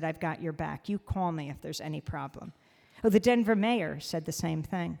and said, I've got your back. You call me if there's any problem. The Denver mayor said the same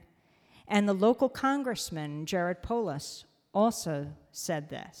thing. And the local congressman, Jared Polis, also said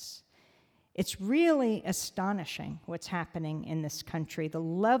this. It's really astonishing what's happening in this country, the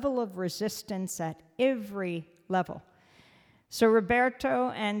level of resistance at every level. So Roberto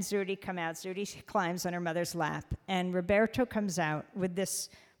and Zuri come out. Zuri climbs on her mother's lap, and Roberto comes out with this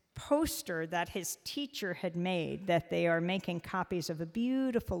poster that his teacher had made, that they are making copies of a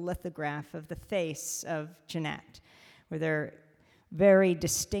beautiful lithograph of the face of Jeanette, where they're very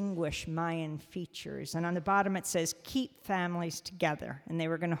distinguished Mayan features. And on the bottom it says, keep families together. And they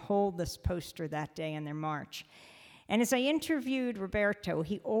were going to hold this poster that day in their march. And as I interviewed Roberto,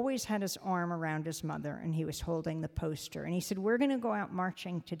 he always had his arm around his mother, and he was holding the poster. And he said, we're going to go out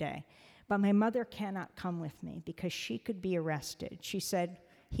marching today, but my mother cannot come with me because she could be arrested. He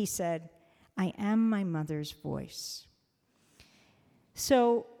said, I am my mother's voice.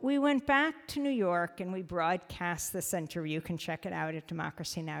 So we went back to New York, and we broadcast this interview. You can check it out at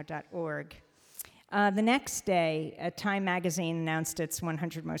democracynow.org. The next day, Time magazine announced its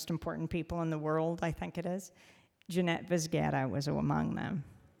 100 most important people in the world, I think it is. Jeanette Vizquera was among them.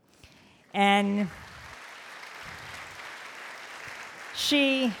 And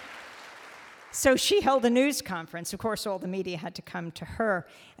she held a news conference. Of course, all the media had to come to her.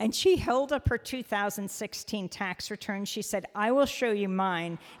 And she held up her 2016 tax return. She said, I will show you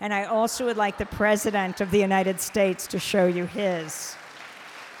mine, and I also would like the President of the United States to show you his.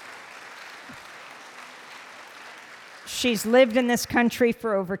 She's lived in this country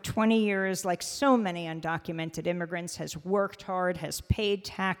for over 20 years, like so many undocumented immigrants, has worked hard, has paid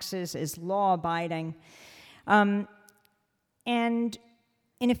taxes, is law-abiding. And in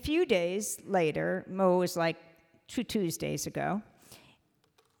a few days later, Mo was like 2 Tuesdays ago,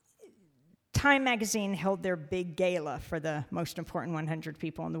 Time magazine held their big gala for the most important 100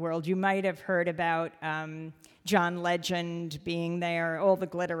 people in the world. You might have heard about John Legend being there. All the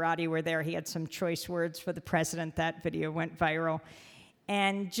glitterati were there. He had some choice words for the president. That video went viral.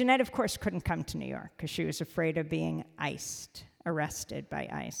 And Jeanette, of course, couldn't come to New York because she was afraid of being arrested by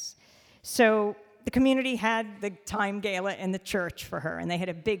ICE. So the community had the Time Gala in the church for her, and they had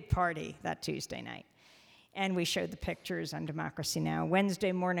a big party that Tuesday night. And we showed the pictures on Democracy Now!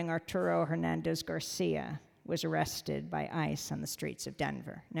 Wednesday morning, Arturo Hernandez Garcia was arrested by ICE on the streets of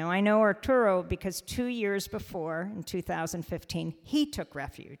Denver. Now, I know Arturo because 2 years before, in 2015, he took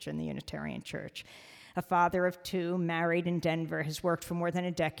refuge in the Unitarian Church. A father of two, married in Denver, has worked for more than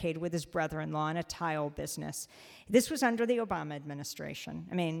a decade with his brother-in-law in a tile business. This was under the Obama administration.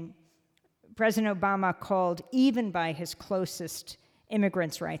 I mean, President Obama called, even by his closest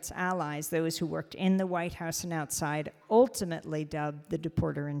immigrants' rights allies, those who worked in the White House and outside, ultimately dubbed the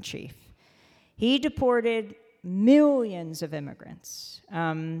deporter-in-chief. He deported millions of immigrants,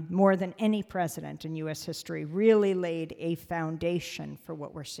 more than any president in U.S. history, really laid a foundation for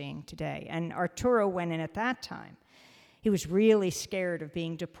what we're seeing today. And Arturo went in at that time. He was really scared of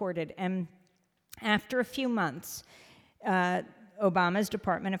being deported. And after a few months, Obama's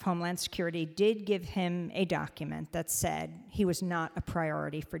Department of Homeland Security did give him a document that said he was not a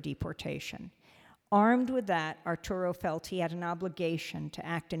priority for deportation. Armed with that, Arturo felt he had an obligation to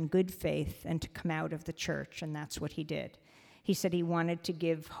act in good faith and to come out of the church, and that's what he did. He said he wanted to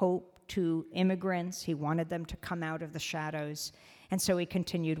give hope to immigrants. He wanted them to come out of the shadows, and so he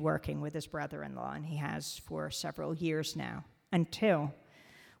continued working with his brother-in-law, and he has for several years now, until,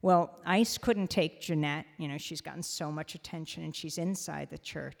 well, ICE couldn't take Jeanette. You know, she's gotten so much attention, and she's inside the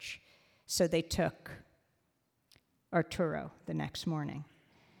church, so they took Arturo the next morning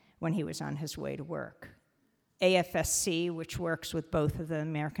when he was on his way to work. AFSC, which works with both of the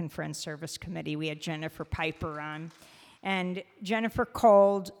American Friends Service Committee, we had Jennifer Piper on, and Jennifer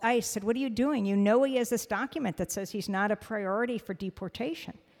called ICE, said, "What are you doing? You know he has this document that says he's not a priority for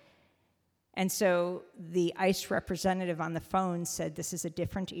deportation." And so the ICE representative on the phone said, "This is a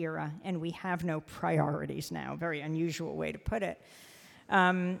different era, and we have no priorities now." Very unusual way to put it.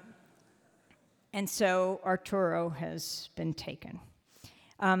 And so Arturo has been taken.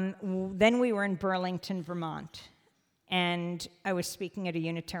 Then we were in Burlington, Vermont, and I was speaking at a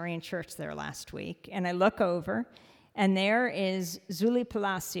Unitarian church there last week, and I look over, and there is Zuli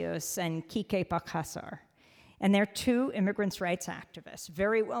Palacios and Kike Pakasar, and they're two immigrants' rights activists,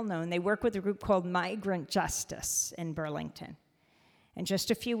 very well known. They work with a group called Migrant Justice in Burlington. And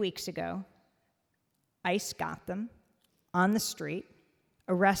just a few weeks ago, ICE got them on the street,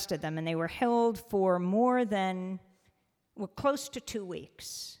 arrested them, and they were held for more than close to 2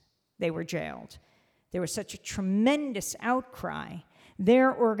 weeks. They were jailed. There was such a tremendous outcry.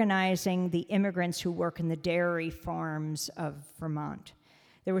 They're organizing the immigrants who work in the dairy farms of Vermont.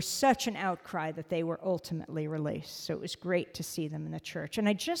 There was such an outcry that they were ultimately released. So it was great to see them in the church. And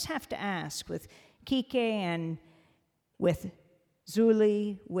I just have to ask, with Kike and with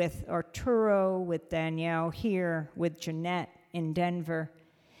Zuli, with Arturo, with Danielle here, with Jeanette in Denver,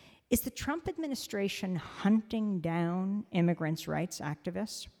 is the Trump administration hunting down immigrants' rights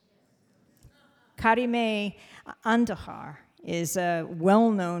activists? Karime Andahar is a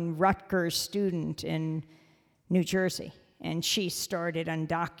well-known Rutgers student in New Jersey, and she started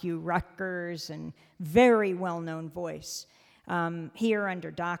Undocu Rutgers, and very well-known voice. Here under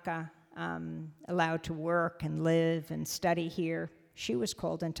DACA, allowed to work and live and study here. She was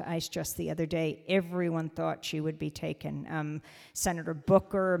called into ICE just the other day. Everyone thought she would be taken. Senator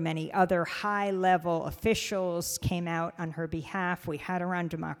Booker, many other high-level officials came out on her behalf. We had her on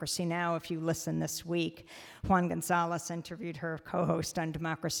Democracy Now! If you listen this week, Juan Gonzalez interviewed her co-host on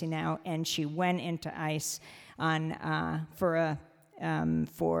Democracy Now!, and she went into ICE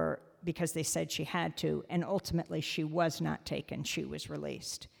because they said she had to, and ultimately she was not taken. She was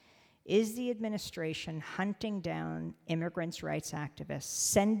released. Is the administration hunting down immigrants' rights activists,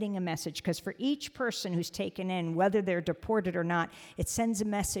 sending a message? Because for each person who's taken in, whether they're deported or not, it sends a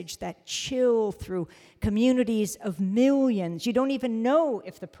message that chill through communities of millions. You don't even know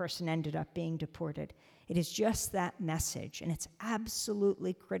if the person ended up being deported. It is just that message, and it's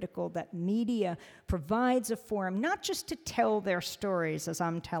absolutely critical that media provides a forum, not just to tell their stories, as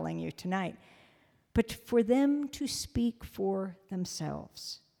I'm telling you tonight, but for them to speak for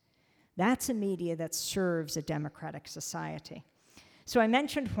themselves. That's a media that serves a democratic society. So I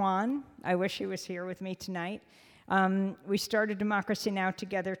mentioned Juan. I wish he was here with me tonight. We started Democracy Now!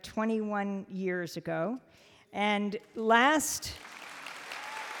 Together 21 years ago. And last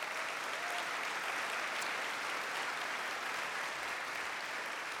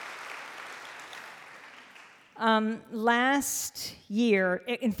Last year,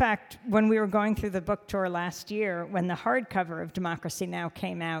 in fact, when we were going through the book tour last year, when the hardcover of Democracy Now!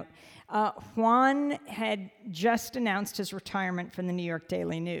 Came out, Juan had just announced his retirement from the New York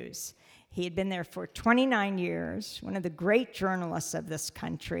Daily News. He had been there for 29 years, one of the great journalists of this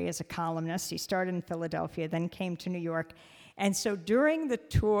country as a columnist. He started in Philadelphia, then came to New York. And so during the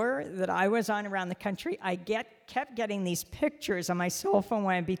tour that I was on around the country, I kept getting these pictures on my cell phone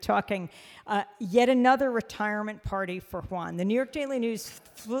when I'd be talking, yet another retirement party for Juan. The New York Daily News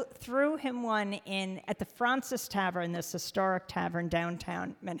threw him one in at the Francis Tavern, this historic tavern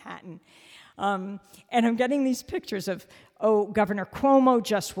downtown Manhattan. And I'm getting these pictures of, Governor Cuomo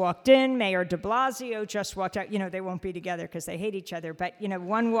just walked in, Mayor de Blasio just walked out. They won't be together because they hate each other. But,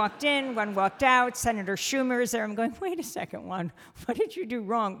 one walked in, one walked out. Senator Schumer is there. I'm going, wait a second, Juan, what did you do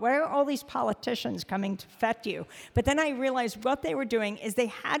wrong? Why are all these politicians coming to fet you? But then I realized what they were doing is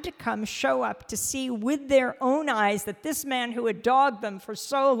they had to come show up to see with their own eyes that this man who had dogged them for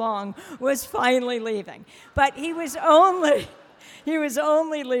so long was finally leaving. But he was only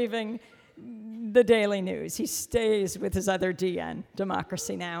leaving the Daily News. He stays with his other DN,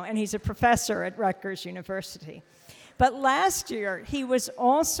 Democracy Now!, and he's a professor at Rutgers University. But last year, he was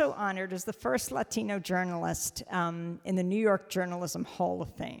also honored as the first Latino journalist in the New York Journalism Hall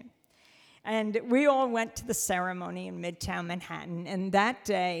of Fame. And we all went to the ceremony in Midtown Manhattan, and that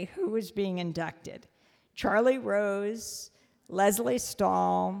day, who was being inducted? Charlie Rose, Leslie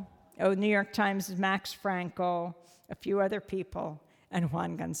Stahl, New York Times' Max Frankel, a few other people, and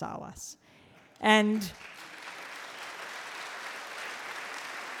Juan Gonzalez. And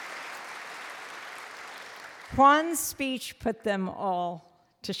Juan's speech put them all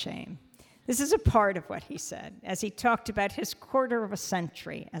to shame. This is a part of what he said as he talked about his quarter of a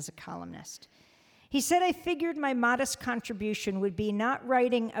century as a columnist. He said, I figured my modest contribution would be not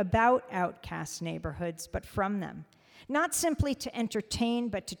writing about outcast neighborhoods, but from them. Not simply to entertain,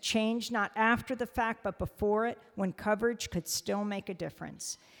 but to change, not after the fact, but before it, when coverage could still make a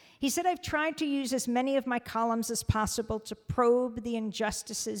difference. He said, I've tried to use as many of my columns as possible to probe the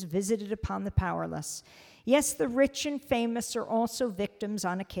injustices visited upon the powerless. Yes, the rich and famous are also victims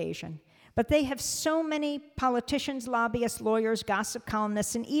on occasion, but they have so many politicians, lobbyists, lawyers, gossip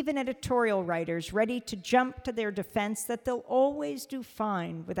columnists, and even editorial writers ready to jump to their defense that they'll always do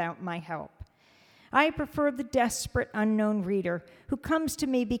fine without my help. I prefer the desperate unknown reader who comes to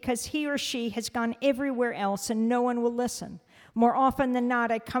me because he or she has gone everywhere else and no one will listen. More often than not,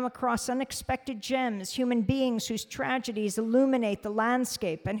 I come across unexpected gems, human beings whose tragedies illuminate the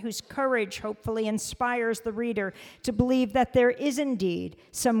landscape and whose courage hopefully inspires the reader to believe that there is indeed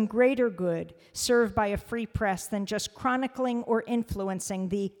some greater good served by a free press than just chronicling or influencing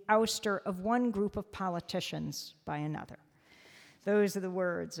the ouster of one group of politicians by another. Those are the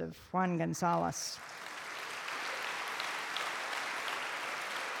words of Juan Gonzalez.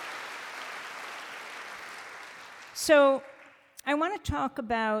 So I want to talk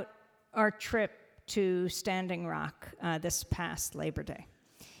about our trip to Standing Rock this past Labor Day.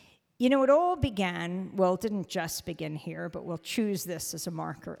 It all began, well, it didn't just begin here, but we'll choose this as a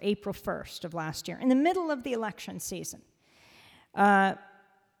marker, April 1st of last year, in the middle of the election season.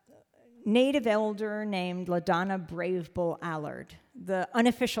 Native elder named LaDonna Brave Bull Allard, the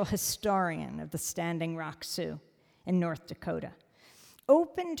unofficial historian of the Standing Rock Sioux in North Dakota,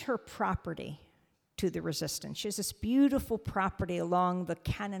 opened her property to the resistance. She has this beautiful property along the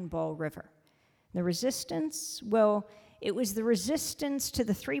Cannonball River. The resistance, well, it was the resistance to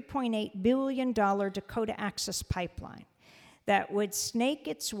the $3.8 billion Dakota Access Pipeline that would snake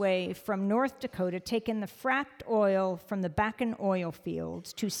its way from North Dakota, taking the fracked oil from the Bakken oil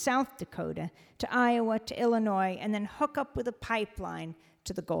fields to South Dakota, to Iowa, to Illinois, and then hook up with a pipeline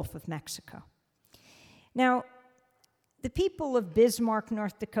to the Gulf of Mexico. Now, the people of Bismarck,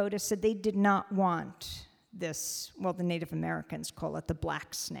 North Dakota, said they did not want this, well, the Native Americans call it the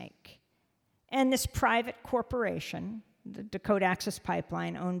black snake. And this private corporation, the Dakota Access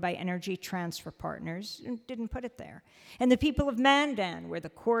Pipeline, owned by Energy Transfer Partners, didn't put it there. And the people of Mandan, where the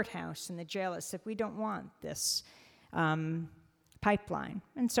courthouse and the jail is, said, we don't want this pipeline.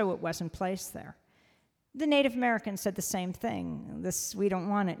 And so it wasn't placed there. The Native Americans said the same thing. We don't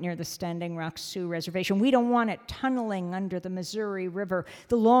want it near the Standing Rock Sioux Reservation. We don't want it tunneling under the Missouri River,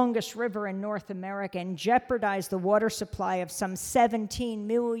 the longest river in North America, and jeopardize the water supply of some 17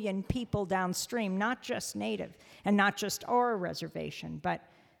 million people downstream, not just Native and not just our reservation, but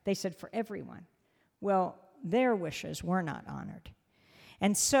they said for everyone. Well, their wishes were not honored.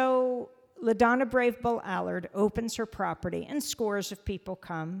 And so LaDonna Brave Bull Allard opens her property, and scores of people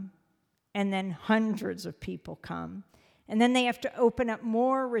come. And then hundreds of people come. And then they have to open up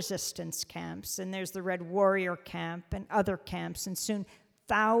more resistance camps, and there's the Red Warrior Camp and other camps, and soon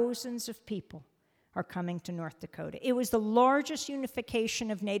thousands of people are coming to North Dakota. It was the largest unification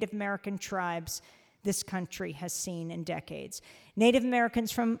of Native American tribes this country has seen in decades. Native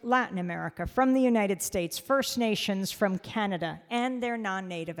Americans from Latin America, from the United States, First Nations from Canada, and their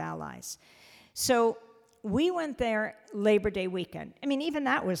non-Native allies. So we went there Labor Day weekend. I mean, even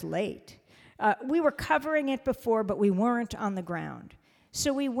that was late. We were covering it before, but we weren't on the ground.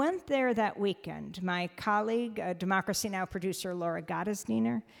 So we went there that weekend. My colleague, Democracy Now! Producer Laura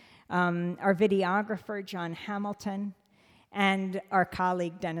Gottesdiener, our videographer, John Hamilton, and our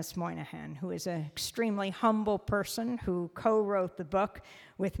colleague, Denis Moynihan, who is an extremely humble person who co-wrote the book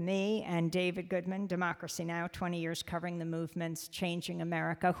with me and David Goodman, Democracy Now!, 20 years covering the movements changing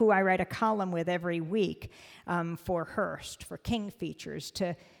America, who I write a column with every week for Hearst, for King Features,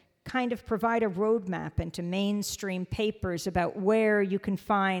 to kind of provide a roadmap into mainstream papers about where you can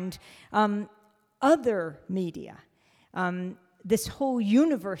find other media. This whole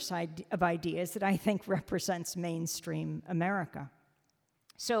universe of ideas that I think represents mainstream America.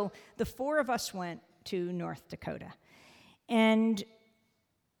 So the four of us went to North Dakota. And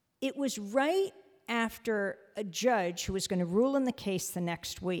it was right after a judge who was going to rule in the case the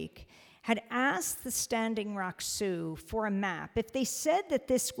next week had asked the Standing Rock Sioux for a map. If they said that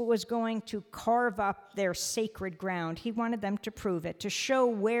this was going to carve up their sacred ground, he wanted them to prove it, to show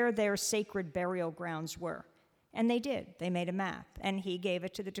where their sacred burial grounds were. And they did. They made a map, and he gave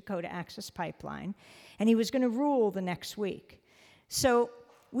it to the Dakota Access Pipeline, and he was going to rule the next week. So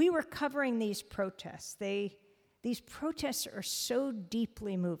we were covering these protests. These protests are so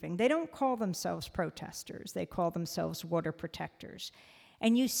deeply moving. They don't call themselves protesters. They call themselves water protectors.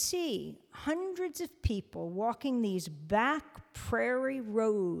 And you see hundreds of people walking these back prairie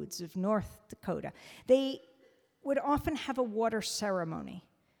roads of North Dakota. They would often have a water ceremony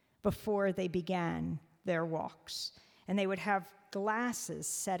before they began their walks. And they would have glasses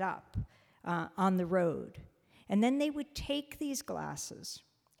set up on the road. And then they would take these glasses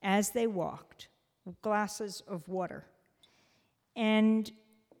as they walked, glasses of water, and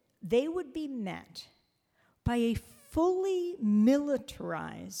they would be met by a fully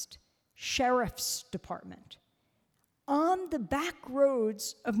militarized sheriff's department on the back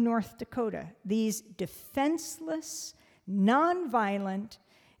roads of North Dakota. These defenseless, nonviolent,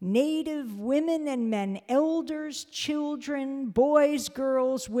 Native women and men, elders, children, boys,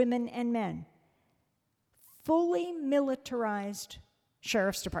 girls, women, and men. Fully militarized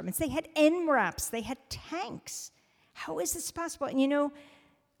sheriff's departments. They had NRAPs. They had tanks. How is this possible? And you know,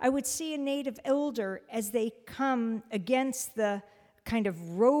 I would see a Native elder as they come against the kind of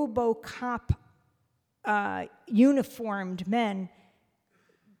RoboCop uniformed men.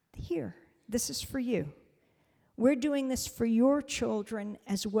 Here, this is for you. We're doing this for your children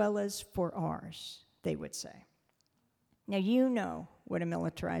as well as for ours, they would say. Now, you know what a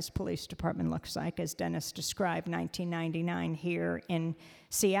militarized police department looks like, as Denis described 1999 here in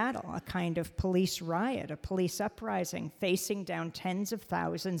Seattle, a kind of police riot, a police uprising, facing down tens of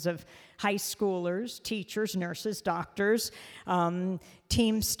thousands of high schoolers, teachers, nurses, doctors,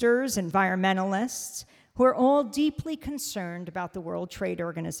 Teamsters, environmentalists, who are all deeply concerned about the World Trade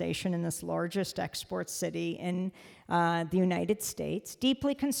Organization in this largest export city in the United States,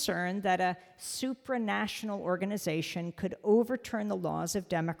 deeply concerned that a supranational organization could overturn the laws of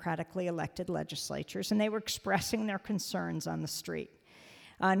democratically elected legislatures, and they were expressing their concerns on the street.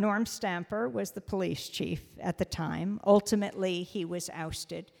 Norm Stamper was the police chief at the time. Ultimately, he was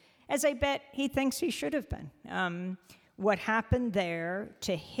ousted, as I bet he thinks he should have been. What happened there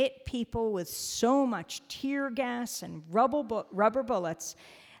to hit people with so much tear gas and rubber bullets,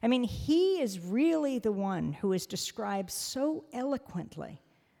 I mean, he is really the one who has described so eloquently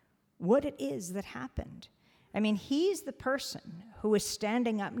what it is that happened. I mean, he's the person who is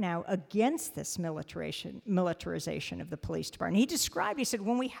standing up now against this militarization of the police department. He said,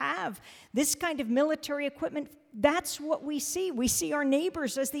 when we have this kind of military equipment, that's what we see. We see our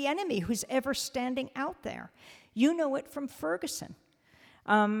neighbors as the enemy who's ever standing out there. You know it from Ferguson,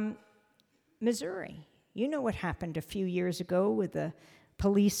 Missouri. You know what happened a few years ago with the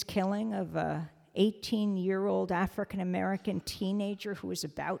police killing of a 18-year-old African-American teenager who was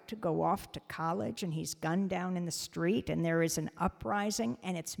about to go off to college, and he's gunned down in the street, and there is an uprising,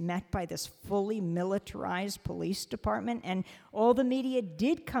 and it's met by this fully militarized police department, and all the media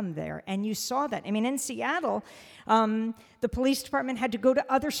did come there, and you saw that. I mean, in Seattle, the police department had to go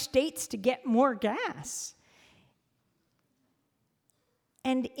to other states to get more gas.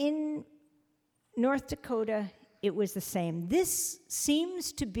 And in North Dakota, it was the same. This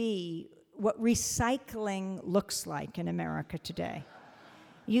seems to be what recycling looks like in America today.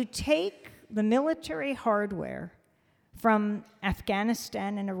 You take the military hardware from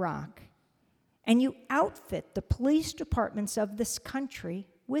Afghanistan and Iraq, and you outfit the police departments of this country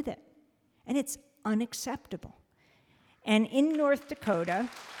with it. And it's unacceptable. And in North Dakota,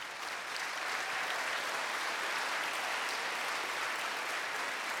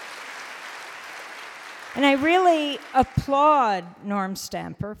 and I really applaud Norm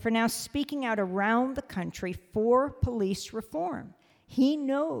Stamper for now speaking out around the country for police reform. He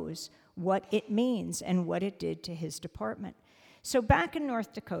knows what it means and what it did to his department. So back in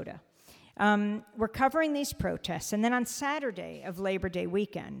North Dakota, we're covering these protests, and then on Saturday of Labor Day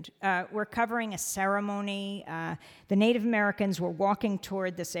weekend, we're covering a ceremony. The Native Americans were walking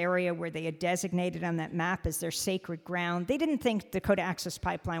toward this area where they had designated on that map as their sacred ground. They didn't think Dakota Access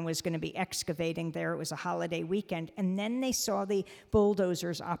Pipeline was going to be excavating there. It was a holiday weekend. And then they saw the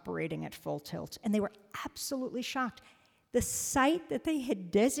bulldozers operating at full tilt, and they were absolutely shocked. The site that they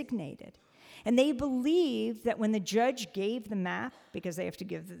had designated. And they believed that when the judge gave the map, because they have to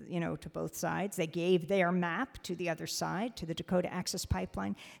give, to both sides, they gave their map to the other side, to the Dakota Access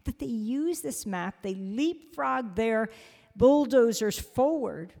Pipeline, that they used this map, they leapfrogged their bulldozers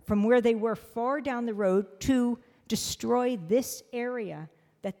forward from where they were far down the road to destroy this area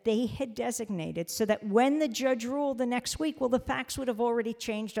that they had designated, so that when the judge ruled the next week, well, the facts would have already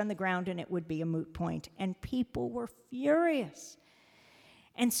changed on the ground and it would be a moot point. And people were furious.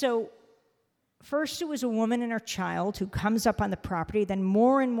 And so first it was a woman and her child who comes up on the property, then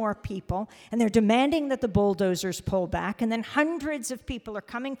more and more people, and they're demanding that the bulldozers pull back, and then hundreds of people are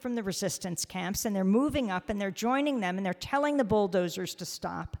coming from the resistance camps, and they're moving up, and they're joining them, and they're telling the bulldozers to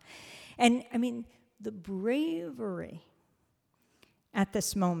stop. And, the bravery at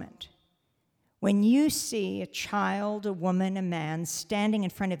this moment, when you see a child, a woman, a man standing in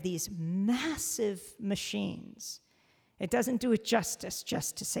front of these massive machines, it doesn't do it justice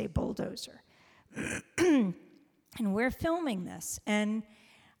just to say bulldozer. And we're filming this, and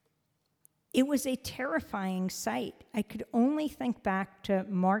it was a terrifying sight. I could only think back to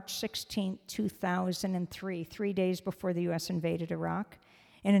March 16, 2003, 3 days before the U.S. invaded Iraq,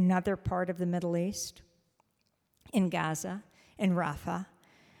 in another part of the Middle East, in Gaza, in Rafah.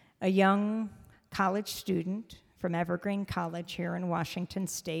 A young college student from Evergreen College here in Washington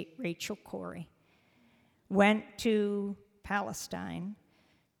State, Rachel Corey, went to Palestine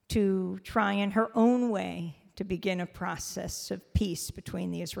to try in her own way to begin a process of peace between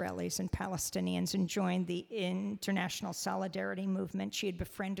the Israelis and Palestinians, and joined the International Solidarity Movement. She had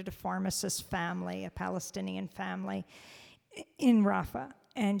befriended a pharmacist family, a Palestinian family in Rafah,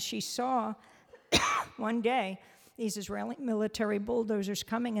 and she saw one day these Israeli military bulldozers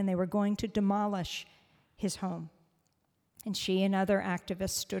coming, and they were going to demolish his home. And she and other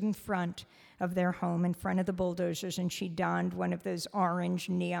activists stood in front of their home, in front of the bulldozers, and she donned one of those orange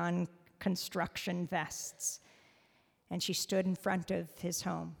neon construction vests. And she stood in front of his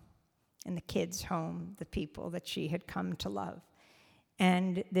home, and the kids' home, the people that she had come to love.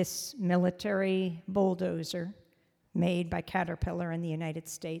 And this military bulldozer, made by Caterpillar in the United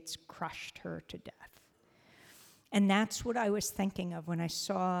States, crushed her to death. And that's what I was thinking of when I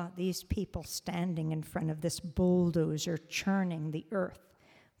saw these people standing in front of this bulldozer churning the earth.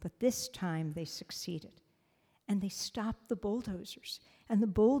 But this time they succeeded. And they stopped the bulldozers. And the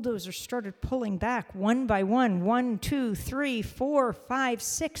bulldozers started pulling back one by one. 1, 2, 3, 4, 5,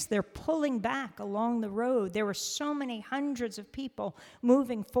 6. They're pulling back along the road. There were so many hundreds of people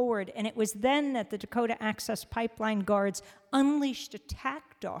moving forward. And it was then that the Dakota Access Pipeline guards unleashed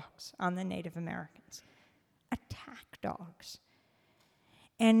attack dogs on the Native Americans. Attack dogs.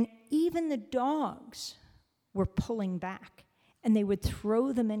 And even the dogs were pulling back, and they would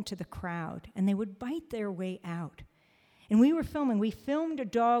throw them into the crowd, and they would bite their way out. And we were filming. We filmed a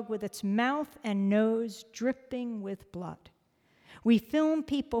dog with its mouth and nose dripping with blood. We filmed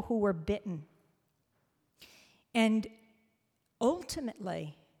people who were bitten. And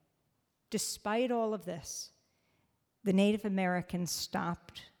ultimately, despite all of this, the Native Americans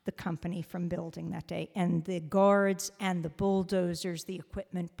stopped the company from building that day, and the guards and the bulldozers, the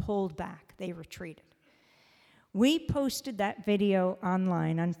equipment, pulled back. They retreated. We posted that video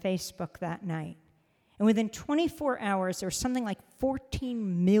online on Facebook that night, and within 24 hours, there was something like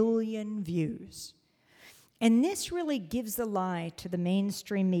 14 million views. And this really gives the lie to the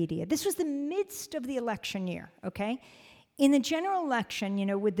mainstream media. This was the midst of the election year, okay? In the general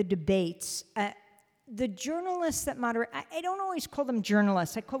election, with the debates, the journalists that moderate, I don't always call them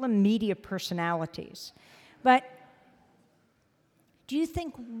journalists, I call them media personalities. But do you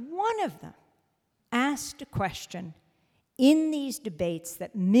think one of them asked a question in these debates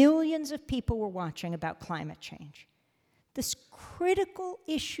that millions of people were watching about climate change, this critical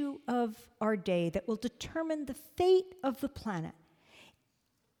issue of our day that will determine the fate of the planet,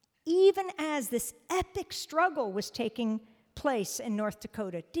 even as this epic struggle was taking place in North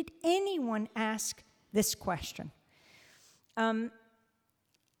Dakota, did anyone ask this question? And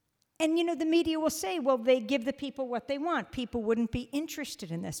the media will say, well, they give the people what they want. People wouldn't be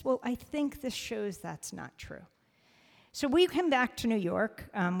interested in this. Well, I think this shows that's not true. So we came back to New York.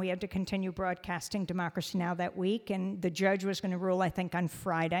 We had to continue broadcasting Democracy Now! That week, and the judge was going to rule, I think, on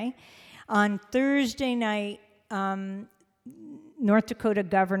Friday. On Thursday night, North Dakota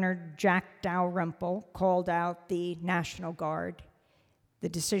Governor Jack Dalrymple called out the National Guard. The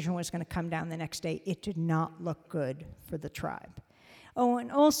decision was going to come down the next day. It did not look good for the tribe. Oh,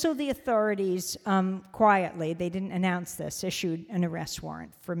 and also the authorities, quietly, they didn't announce this, issued an arrest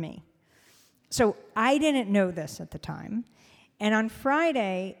warrant for me. So I didn't know this at the time. And on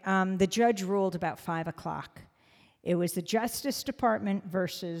Friday, the judge ruled about 5 o'clock. It was the Justice Department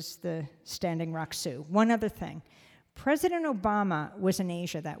versus the Standing Rock Sioux. One other thing. President Obama was in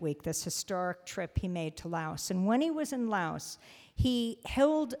Asia that week, this historic trip he made to Laos. And when he was in Laos, he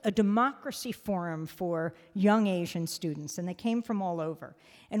held a democracy forum for young Asian students, and they came from all over.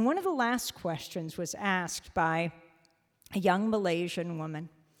 And one of the last questions was asked by a young Malaysian woman.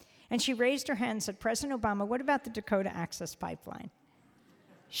 And she raised her hand and said, President Obama, what about the Dakota Access Pipeline?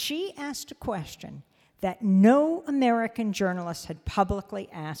 She asked a question that no American journalist had publicly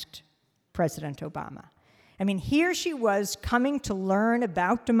asked President Obama. I mean, here she was coming to learn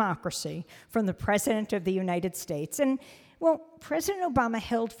about democracy from the President of the United States. And, well, President Obama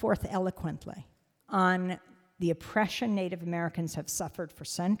held forth eloquently on the oppression Native Americans have suffered for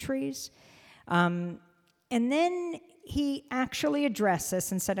centuries. And then he actually addressed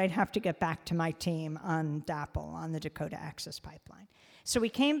this and said, I'd have to get back to my team on DAPL, on the Dakota Access Pipeline. So we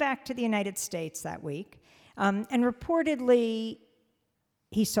came back to the United States that week, and reportedly,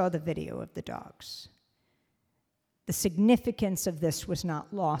 he saw the video of the dogs. The significance of this was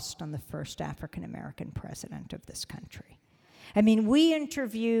not lost on the first African-American president of this country. I mean, we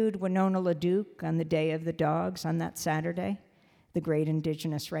interviewed Winona LaDuke on the Day of the Dogs on that Saturday, the great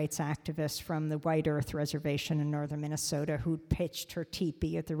indigenous rights activist from the White Earth Reservation in northern Minnesota who pitched her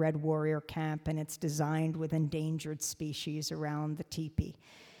teepee at the Red Warrior Camp, and it's designed with endangered species around the teepee.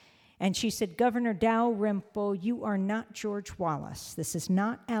 And she said, Governor Dalrymple, you are not George Wallace. This is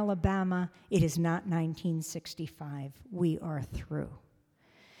not Alabama. It is not 1965. We are through.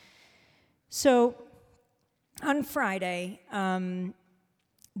 So on Friday,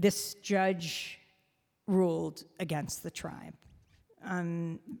 this judge ruled against the tribe.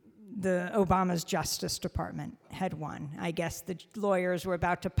 The Obama's Justice Department had won. I guess the lawyers were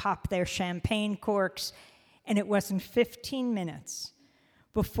about to pop their champagne corks, and it wasn't 15 minutes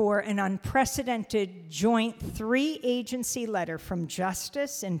before an unprecedented joint 3-agency letter from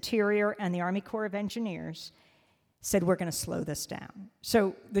Justice, Interior, and the Army Corps of Engineers said, we're going to slow this down.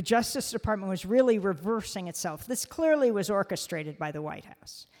 So the Justice Department was really reversing itself. This clearly was orchestrated by the White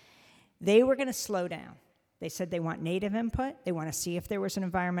House. They were going to slow down. They said they want Native input. They want to see if there was an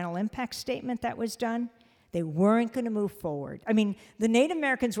environmental impact statement that was done. They weren't going to move forward. I mean, the Native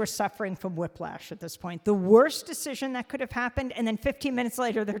Americans were suffering from whiplash at this point. The worst decision that could have happened, and then 15 minutes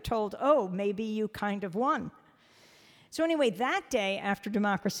later, they're told, oh, maybe you kind of won. So anyway, that day, after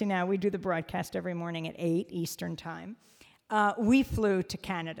Democracy Now!, we do the broadcast every morning at 8 Eastern Time. We flew to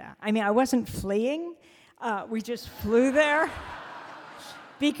Canada. I mean, I wasn't fleeing. We just flew there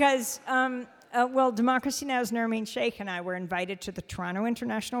because... Democracy Now!'s Nermeen Sheikh and I were invited to the Toronto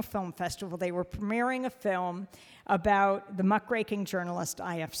International Film Festival. They were premiering a film about the muckraking journalist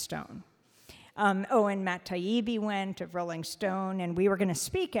I.F. Stone. And Matt Taibbi went of Rolling Stone, and we were going to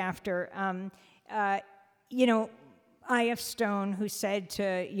speak after. I.F. Stone, who said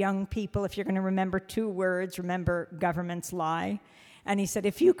to young people, if you're going to remember 2 words, remember governments lie. And he said,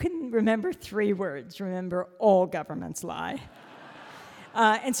 if you can remember 3 words, remember all governments lie.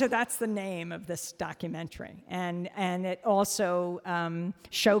 And so that's the name of this documentary. And it also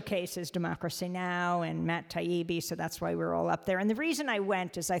showcases Democracy Now! And Matt Taibbi, so that's why we're all up there. And the reason I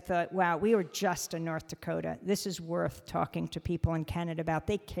went is I thought, wow, we were just in North Dakota. This is worth talking to people in Canada about.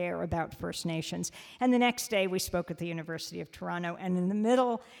 They care about First Nations. And the next day, we spoke at the University of Toronto. And in the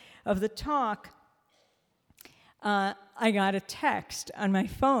middle of the talk, I got a text on my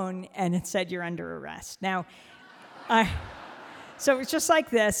phone, and it said, you're under arrest. Now, So it was just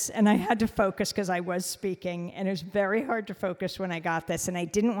like this, and I had to focus because I was speaking, and it was very hard to focus when I got this, and I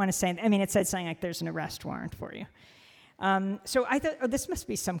didn't want to say, it said something like, there's an arrest warrant for you. So I thought, this must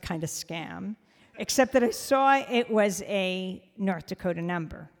be some kind of scam. except that I saw it was a North Dakota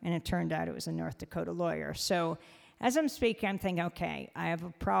number, and it turned out it was a North Dakota lawyer. So as I'm speaking, I'm thinking, okay, I have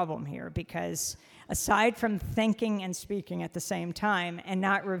a problem here, because aside from thinking and speaking at the same time and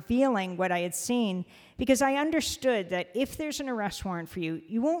not revealing what I had seen, because I understood that if there's an arrest warrant for you,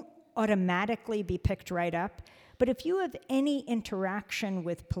 you won't automatically be picked right up. But if you have any interaction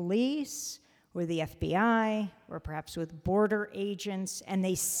with police or the FBI or perhaps with border agents and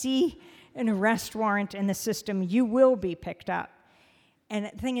they see an arrest warrant in the system, you will be picked up. And the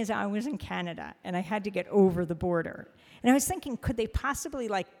thing is, I was in Canada, and I had to get over the border. And I was thinking, could they possibly,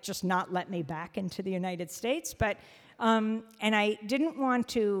 just not let me back into the United States? But, and I didn't want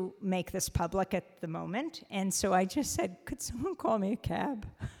to make this public at the moment, and so I just said, could someone call me a cab?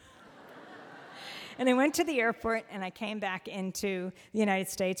 And I went to the airport, and I came back into the United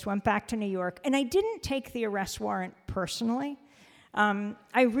States, went back to New York, and I didn't take the arrest warrant personally.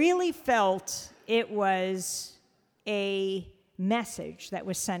 I really felt it was a message that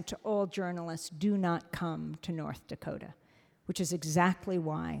was sent to all journalists: do not come to North Dakota, which is exactly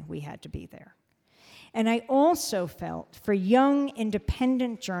why we had to be there. And I also felt for young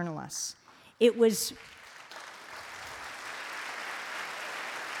independent journalists, it was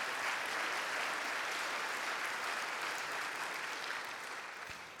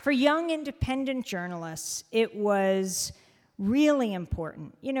really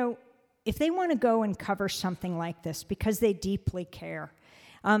important. If they want to go and cover something like this because they deeply care,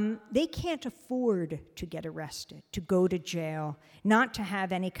 they can't afford to get arrested, to go to jail, not to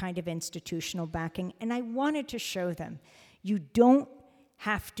have any kind of institutional backing. And I wanted to show them, you don't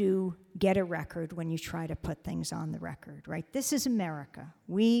have to get a record when you try to put things on the record, right? This is America.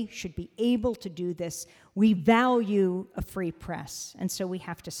 We should be able to do this. We value a free press, and so we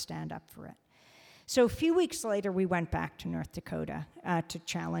have to stand up for it. So a few weeks later, we went back to North Dakota to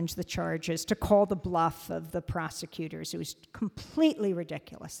challenge the charges, to call the bluff of the prosecutors. It was completely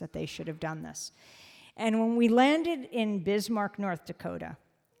ridiculous that they should have done this. And when we landed in Bismarck, North Dakota,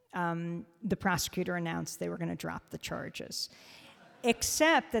 the prosecutor announced they were going to drop the charges,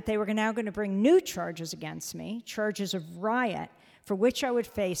 except that they were now going to bring new charges against me, charges of riot, for which I would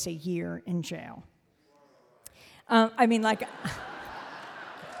face a year in jail.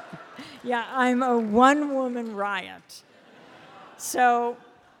 Yeah, I'm a one-woman riot. So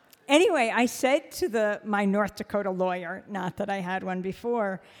anyway, I said to my North Dakota lawyer, not that I had one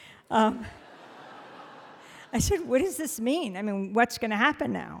before, I said, what does this mean? What's going to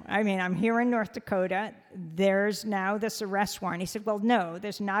happen now? I'm here in North Dakota. There's now this arrest warrant. He said, well, no,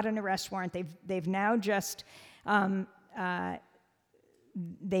 there's not an arrest warrant. They've now just, they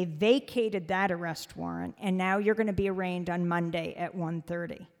vacated that arrest warrant, and now you're going to be arraigned on Monday at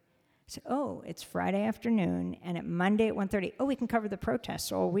 1:30. I said, oh, it's Friday afternoon, and at Monday at 1:30, we can cover the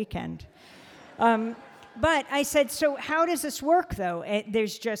protests all weekend. But I said, so how does this work, though?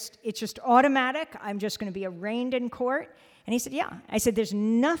 It's just automatic. I'm just going to be arraigned in court. And he said, yeah. I said, there's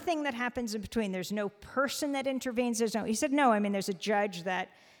nothing that happens in between. There's no person that intervenes. He said, no, there's a judge that,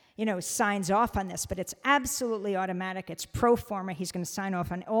 signs off on this, but it's absolutely automatic. It's pro forma. He's going to sign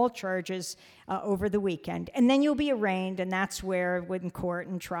off on all charges over the weekend. And then you'll be arraigned, and that's where, in court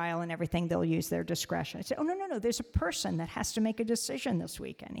and trial and everything, they'll use their discretion. I said, oh, no, there's a person that has to make a decision this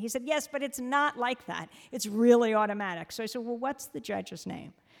weekend. He said, yes, but it's not like that. It's really automatic. So I said, well, what's the judge's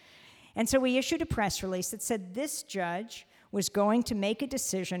name? And so we issued a press release that said this judge was going to make a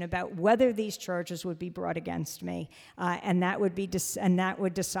decision about whether these charges would be brought against me, and that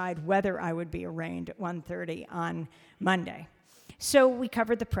would decide whether I would be arraigned at 1:30 on Monday. So we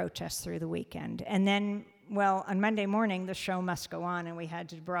covered the protests through the weekend, and then, on Monday morning, the show must go on, and we had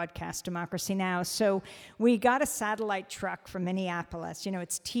to broadcast Democracy Now! So we got a satellite truck from Minneapolis.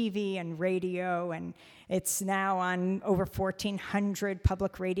 It's TV and radio, and it's now on over 1,400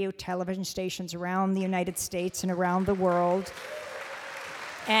 public radio television stations around the United States and around the world.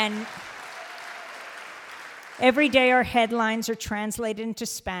 And every day our headlines are translated into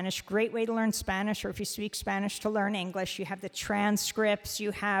Spanish. Great way to learn Spanish, or if you speak Spanish, to learn English. You have the transcripts,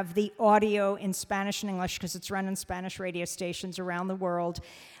 you have the audio in Spanish and English because it's run on Spanish radio stations around the world.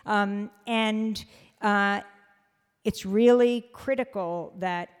 And it's really critical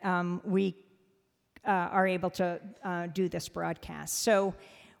that we are able to do this broadcast. So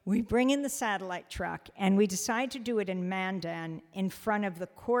we bring in the satellite truck, and we decide to do it in Mandan in front of the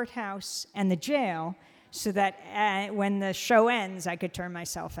courthouse and the jail, so that when the show ends, I could turn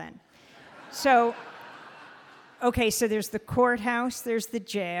myself in. So there's the courthouse, there's the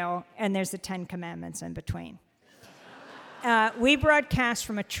jail, and there's the 10 Commandments in between. We broadcast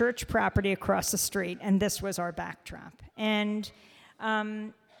from a church property across the street, and this was our backdrop. And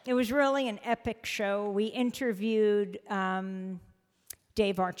it was really an epic show. We interviewed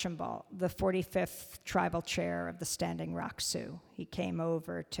Dave Archambault, the 45th tribal chair of the Standing Rock Sioux. He came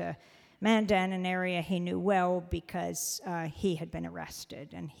over to Mandan, an area he knew well because he had been arrested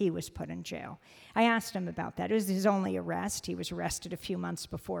and he was put in jail. I asked him about that. It was his only arrest. He was arrested a few months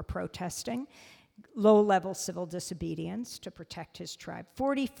before protesting. Low-level civil disobedience to protect his tribe.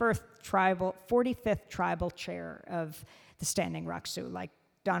 45th tribal chair of the Standing Rock Sioux, like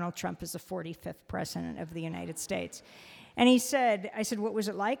Donald Trump is the 45th president of the United States. And I said, what was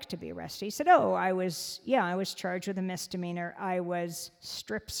it like to be arrested? He said, I was charged with a misdemeanor. I was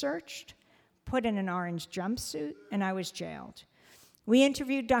strip searched, put in an orange jumpsuit, and I was jailed. We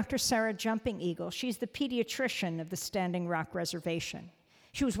interviewed Dr. Sarah Jumping Eagle. She's the pediatrician of the Standing Rock Reservation.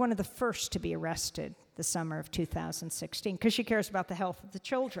 She was one of the first to be arrested the summer of 2016 because she cares about the health of the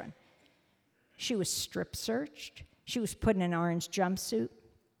children. She was strip searched, she was put in an orange jumpsuit,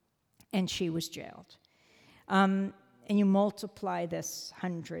 and she was jailed. And you multiply this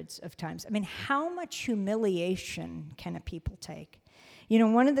hundreds of times. I mean, how much humiliation can a people take? You know,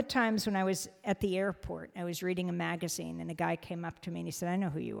 one of the times when I was at the airport, I was reading a magazine, and a guy came up to me and he said, I know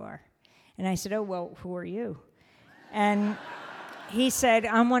who you are. And I said, well, who are you? And he said,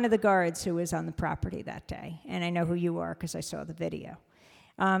 I'm one of the guards who was on the property that day, and I know who you are because I saw the video.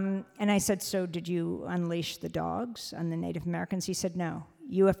 And I said, so did you unleash the dogs on the Native Americans? He said, no.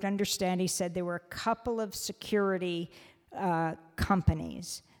 You have to understand, he said, there were a couple of security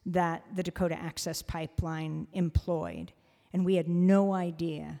companies that the Dakota Access Pipeline employed, and we had no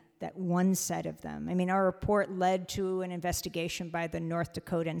idea that one set of them, I mean, our report led to an investigation by the North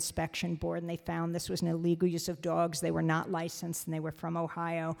Dakota Inspection Board, and they found this was an illegal use of dogs. They were not licensed, and they were from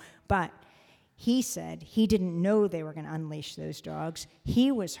Ohio. But he said he didn't know they were going to unleash those dogs.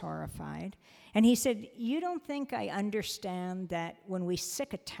 He was horrified. And he said, you don't think I understand that when we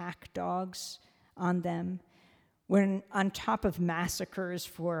sick attack dogs on them, when on top of massacres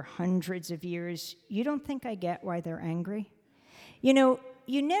for hundreds of years, you don't think I get why they're angry? You know,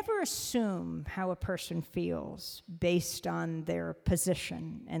 you never assume how a person feels based on their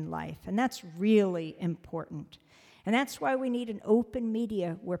position in life, and that's really important. And that's why we need an open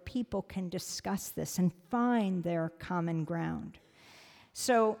media where people can discuss this and find their common ground.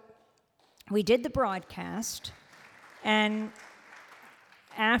 So we did the broadcast, and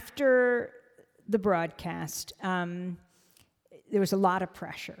after the broadcast, there was a lot of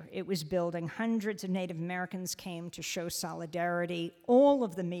pressure. It was building. Hundreds of Native Americans came to show solidarity. All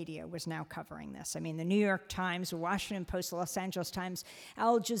of the media was now covering this. I mean, the New York Times, the Washington Post, the Los Angeles Times,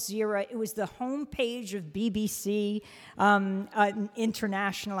 Al Jazeera. It was the homepage of BBC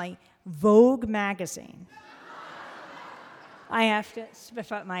internationally. Vogue magazine. I have to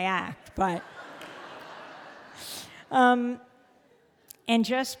spiff up my act, but... And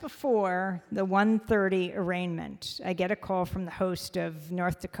just before the 1:30 arraignment, I get a call from the host of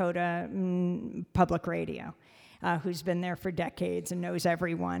North Dakota Public Radio, who's been there for decades and knows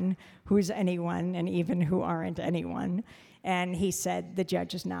everyone, who's anyone, and even who aren't anyone. And he said, the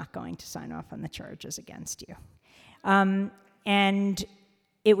judge is not going to sign off on the charges against you. And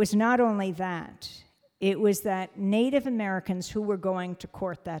it was not only that. It was that Native Americans who were going to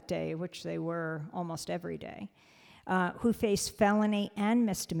court that day, which they were almost every day, who faced felony and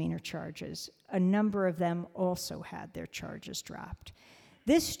misdemeanor charges, a number of them also had their charges dropped.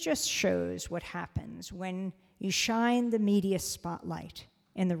 This just shows what happens when you shine the media spotlight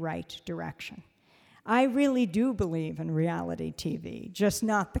in the right direction. I really do believe in reality TV, just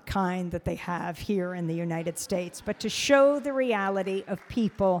not the kind that they have here in the United States, but to show the reality of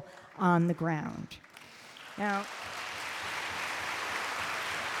people on the ground. Now,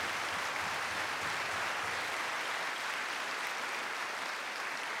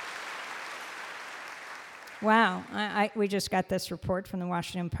 wow, we just got this report from the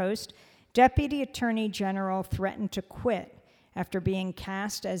Washington Post. Deputy Attorney General threatened to quit after being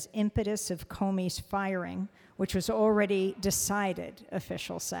cast as impetus of Comey's firing, which was already decided,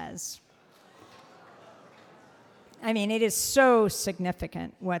 official says. I mean, it is so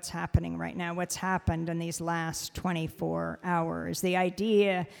significant what's happening right now, what's happened in these last 24 hours. The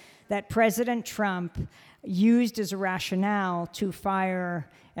idea that President Trump used as a rationale to fire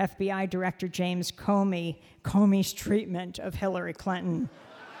FBI Director James Comey, Comey's treatment of Hillary Clinton.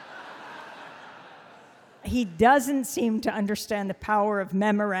 He doesn't seem to understand the power of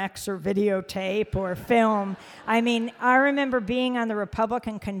Memorex or videotape or film. I mean, I remember being on the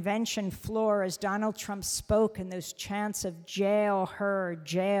Republican convention floor as Donald Trump spoke and those chants of jail her,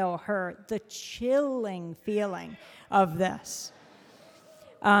 the chilling feeling of this.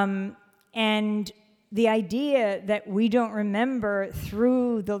 And the idea that we don't remember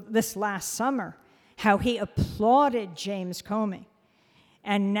through this last summer how he applauded James Comey,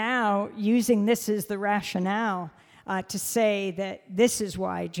 and now using this as the rationale to say that this is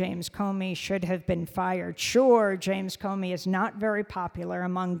why James Comey should have been fired. Sure, James Comey is not very popular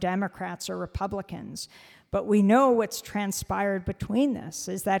among Democrats or Republicans, but we know what's transpired between this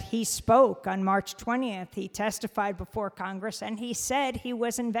is that he spoke on March 20th. He testified before Congress, and he said he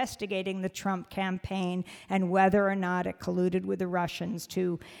was investigating the Trump campaign and whether or not it colluded with the Russians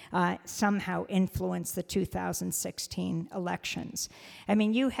to somehow influence the 2016 elections. I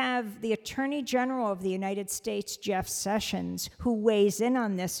mean, you have the Attorney General of the United States, Jeff Sessions, who weighs in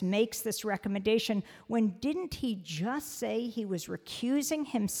on this, makes this recommendation, when didn't he just say he was recusing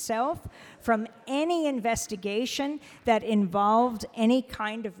himself from any investigation that involved any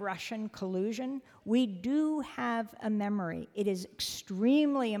kind of Russian collusion? We do have a memory. It is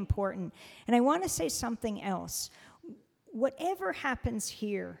extremely important. And I want to say something else. Whatever happens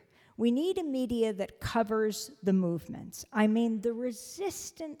here, we need a media that covers the movements. I mean, the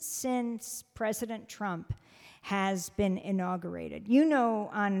resistance since President Trump has been inaugurated. You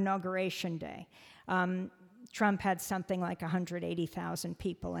know, on Inauguration Day, Trump had something like 180,000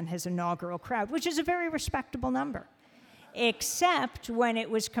 people in his inaugural crowd, which is a very respectable number, except when it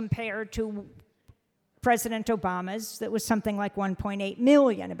was compared to President Obama's, that was something like 1.8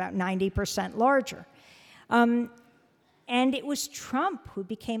 million, about 90% larger. And it was Trump who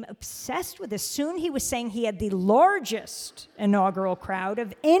became obsessed with this. Soon he was saying he had the largest inaugural crowd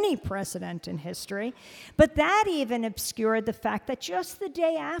of any president in history. But that even obscured the fact that just the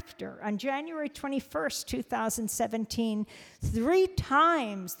day after, on January 21st, 2017, 3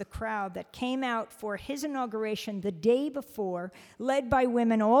 times the crowd that came out for his inauguration the day before, led by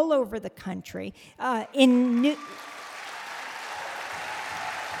women all over the country,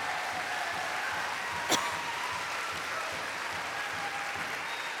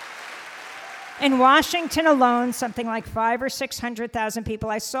 in Washington alone, something like 500,000 or 600,000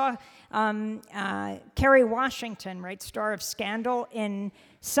 people. I saw Kerry Washington, right, star of Scandal, in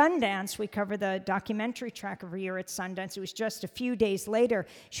Sundance. We cover the documentary track every year at Sundance. It was just a few days later.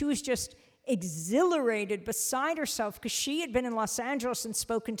 She was just exhilarated, beside herself, because she had been in Los Angeles and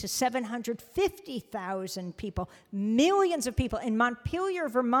spoken to 750,000 people, millions of people. In Montpelier,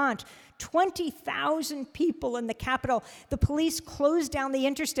 Vermont, 20,000 people in the Capitol. The police closed down the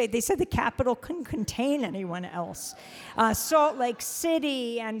interstate. They said the Capitol couldn't contain anyone else. Salt Lake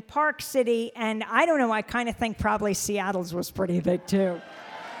City and Park City, and I don't know, I kind of think probably Seattle's was pretty big too.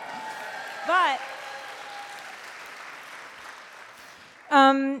 But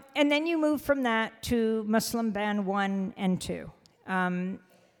and then you move from that to Muslim ban 1 and 2.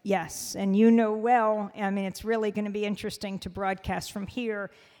 Yes, and you know well, I mean, it's really going to be interesting to broadcast from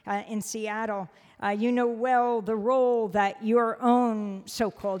here in Seattle. You know well the role that your own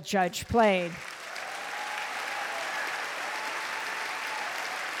so-called judge played.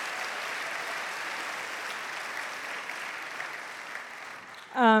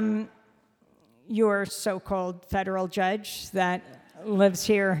 Your so-called federal judge that lives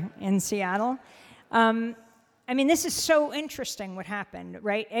here in Seattle. I mean, this is so interesting what happened,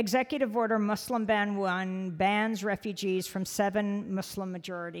 right? Executive order Muslim ban 1 bans refugees from 7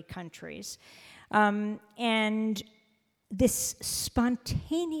 Muslim-majority countries. And this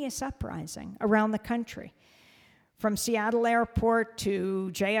spontaneous uprising around the country, from Seattle Airport to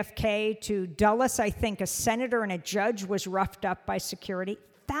JFK to Dulles, I think a senator and a judge was roughed up by security.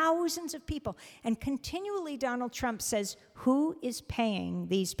 Thousands of people. And continually Donald Trump says, who is paying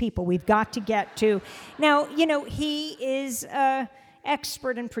these people? We've got to get to. Now, you know, he is an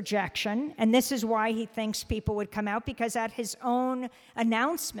expert in projection, and this is why he thinks people would come out, because at his own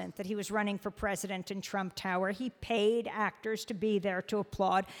announcement that he was running for president in Trump Tower, he paid actors to be there to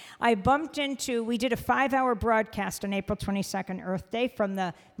applaud. We did a 5-hour broadcast on April 22nd, Earth Day, from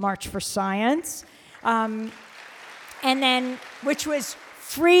the March for Science, and then, which was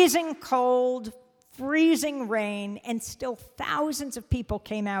freezing cold, freezing rain, and still thousands of people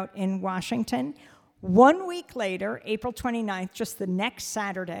came out in Washington. 1 week later, April 29th, just the next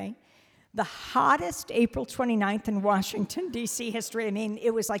Saturday, the hottest April 29th in Washington, D.C. history. I mean,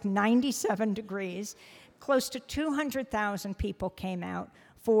 it was like 97 degrees. Close to 200,000 people came out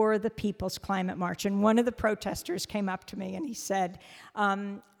for the People's Climate March. And one of the protesters came up to me and he said,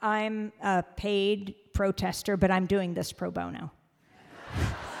 I'm a paid protester, but I'm doing this pro bono.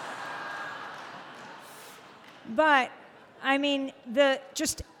 But, I mean, the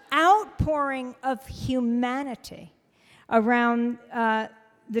just outpouring of humanity around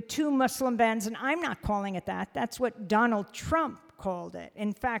the 2 Muslim bans, and I'm not calling it that. That's what Donald Trump called it.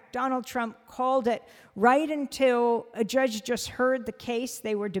 In fact, Donald Trump called it right until a judge just heard the case.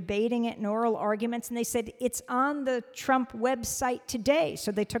 They were debating it in oral arguments, and they said, it's on the Trump website today.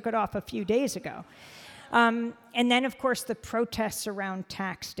 So they took it off a few days ago. And then, of course, the protests around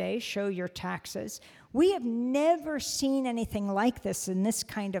tax day, show your taxes. We have never seen anything like this in this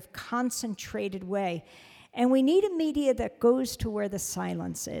kind of concentrated way. And we need a media that goes to where the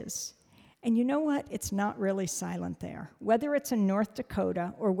silence is. And you know what? It's not really silent there. Whether it's in North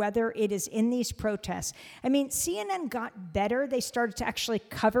Dakota or whether it is in these protests. I mean, CNN got better. They started to actually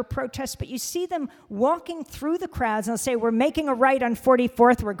cover protests, but you see them walking through the crowds and they'll say, we're making a right on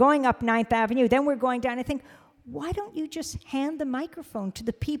 44th, we're going up 9th Avenue, then we're going down. I think, why don't you just hand the microphone to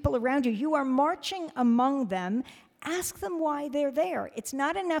the people around you? You are marching among them. Ask them why they're there. It's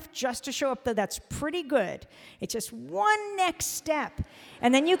not enough just to show up, though that's pretty good. It's just one next step.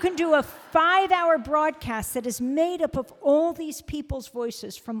 And then you can do a 5-hour broadcast that is made up of all these people's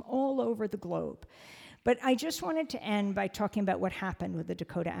voices from all over the globe. But I just wanted to end by talking about what happened with the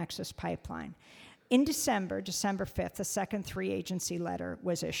Dakota Access Pipeline. In December 5th, a second 3-agency letter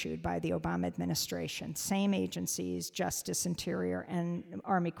was issued by the Obama administration, same agencies, Justice, Interior, and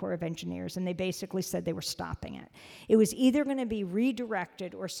Army Corps of Engineers, and they basically said they were stopping it. It was either going to be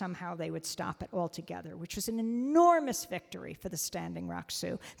redirected or somehow they would stop it altogether, which was an enormous victory for the Standing Rock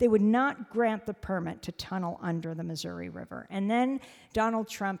Sioux. They would not grant the permit to tunnel under the Missouri River. And then Donald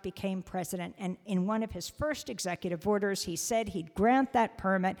Trump became president, and in one of his first executive orders, he said he'd grant that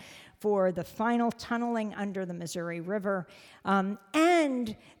permit for the final tunneling under the Missouri River,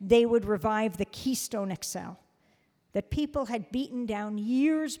 and they would revive the Keystone XL that people had beaten down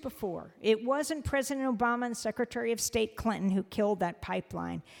years before. It wasn't President Obama and Secretary of State Clinton who killed that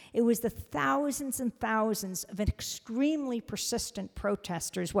pipeline. It was the thousands and thousands of extremely persistent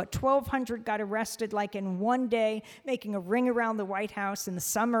protesters. 1,200 got arrested like in one day, making a ring around the White House in the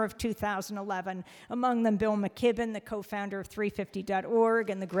summer of 2011. Among them, Bill McKibben, the co-founder of 350.org,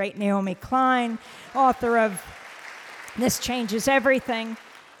 and the great Naomi Klein, author of This Changes Everything.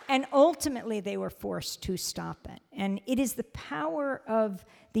 And ultimately, they were forced to stop it. And it is the power of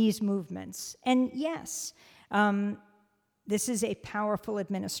these movements. And yes, this is a powerful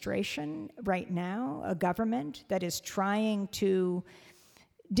administration right now, a government that is trying to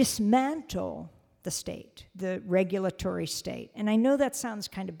dismantle the state, the regulatory state. And I know that sounds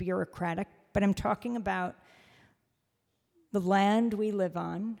kind of bureaucratic, but I'm talking about the land we live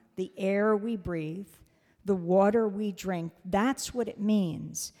on, the air we breathe, the water we drink. That's what it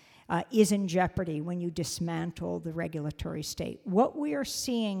means, is in jeopardy when you dismantle the regulatory state. What we are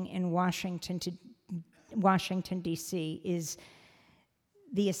seeing in Washington, D.C. is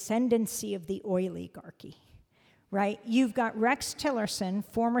the ascendancy of the oligarchy, right? You've got Rex Tillerson,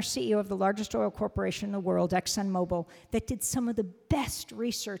 former CEO of the largest oil corporation in the world, ExxonMobil, that did some of the best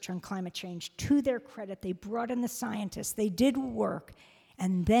research on climate change. To their credit, they brought in the scientists, they did work,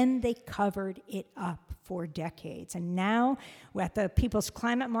 and then they covered it up for decades. And now, at the People's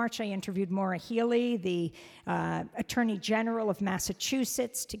Climate March, I interviewed Maura Healey, the Attorney General of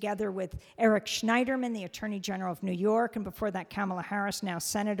Massachusetts, together with Eric Schneiderman, the Attorney General of New York, and before that, Kamala Harris, now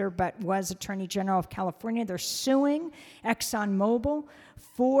Senator, but was Attorney General of California. They're suing ExxonMobil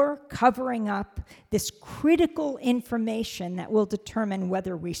for covering up this critical information that will determine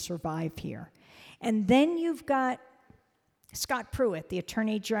whether we survive here. And then you've got Scott Pruitt, the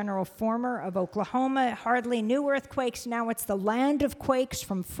Attorney General former of Oklahoma, hardly knew earthquakes. Now it's the land of quakes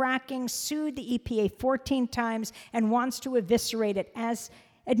from fracking, sued the EPA 14 times and wants to eviscerate it as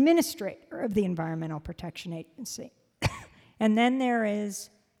administrator of the Environmental Protection Agency. And then there is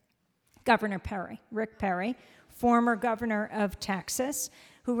Governor Perry, Rick Perry, former governor of Texas,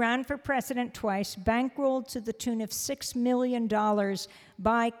 who ran for president twice, bankrolled to the tune of $6 million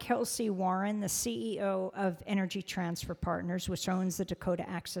by Kelsey Warren, the CEO of Energy Transfer Partners, which owns the Dakota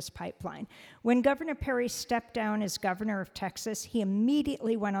Access Pipeline. When Governor Perry stepped down as governor of Texas, he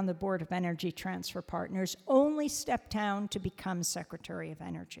immediately went on the board of Energy Transfer Partners, only stepped down to become Secretary of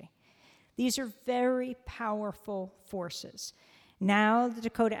Energy. These are very powerful forces. Now, the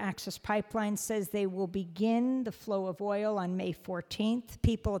Dakota Access Pipeline says they will begin the flow of oil on May 14th.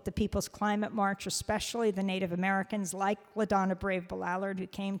 People at the People's Climate March, especially the Native Americans like LaDonna Brave Ballard, who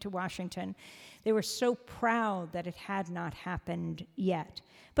came to Washington, they were so proud that it had not happened yet.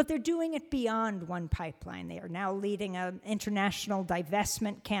 But they're doing it beyond one pipeline. They are now leading an international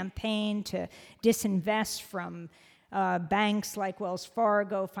divestment campaign to disinvest from banks like Wells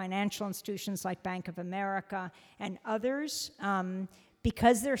Fargo, financial institutions like Bank of America, and others,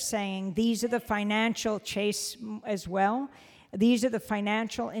 because they're saying these are the financial chase as well. These are the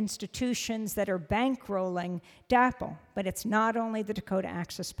financial institutions that are bankrolling DAPL. But it's not only the Dakota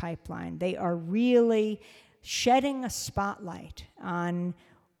Access Pipeline. They are really shedding a spotlight on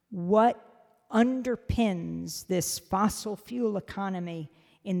what underpins this fossil fuel economy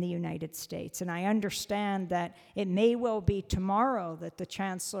in the United States. And I understand that it may well be tomorrow that the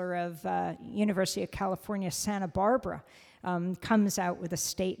chancellor of University of California, Santa Barbara, comes out with a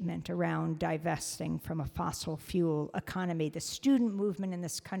statement around divesting from a fossil fuel economy. The student movement in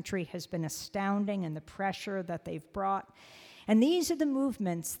this country has been astounding, and the pressure that they've brought. And these are the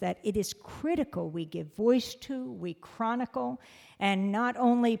movements that it is critical we give voice to, we chronicle, and not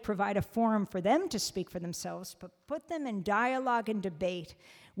only provide a forum for them to speak for themselves, but put them in dialogue and debate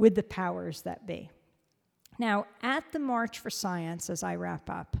with the powers that be. Now, at the March for Science, as I wrap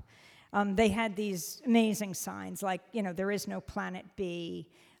up, they had these amazing signs like, there is no planet B,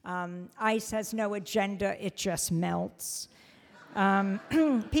 ice has no agenda, it just melts.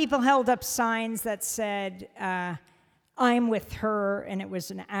 People held up signs that said, I'm with her, and it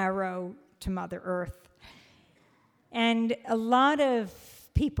was an arrow to Mother Earth. And a lot of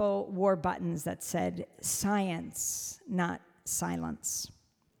people wore buttons that said, science, not silence.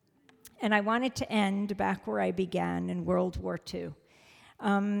 And I wanted to end back where I began in World War II.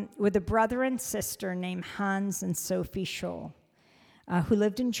 With a brother and sister named Hans and Sophie Scholl, who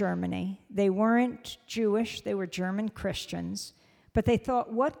lived in Germany. They weren't Jewish, they were German Christians, but they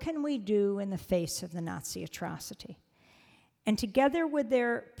thought, what can we do in the face of the Nazi atrocity? And together with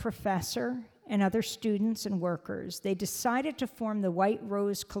their professor and other students and workers, they decided to form the White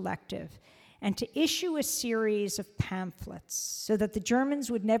Rose Collective and to issue a series of pamphlets so that the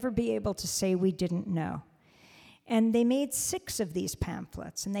Germans would never be able to say we didn't know. And they made 6 of these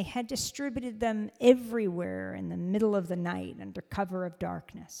pamphlets, and they had distributed them everywhere in the middle of the night under cover of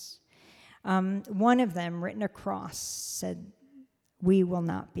darkness. One of them, written across, said, "We will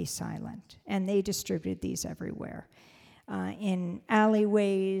not be silent." And they distributed these everywhere, in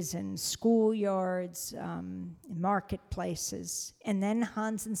alleyways and schoolyards, in marketplaces. And then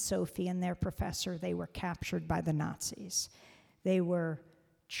Hans and Sophie and their professor, they were captured by the Nazis. They were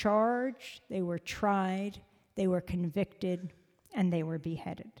charged, they were tried, they were convicted, and they were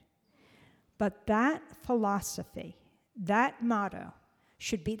beheaded. But that philosophy, that motto,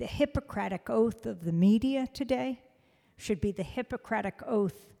 should be the Hippocratic oath of the media today, should be the Hippocratic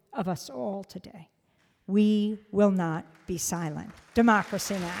oath of us all today. We will not be silent.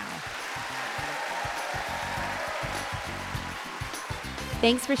 Democracy Now!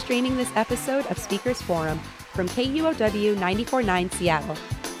 Thanks for streaming this episode of Speakers Forum from KUOW 94.9 Seattle,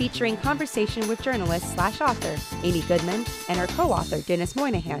 featuring conversation with journalist/author Amy Goodman and her co-author Denis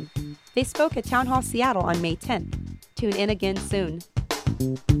Moynihan. They spoke at Town Hall Seattle on May 10th. Tune in again soon.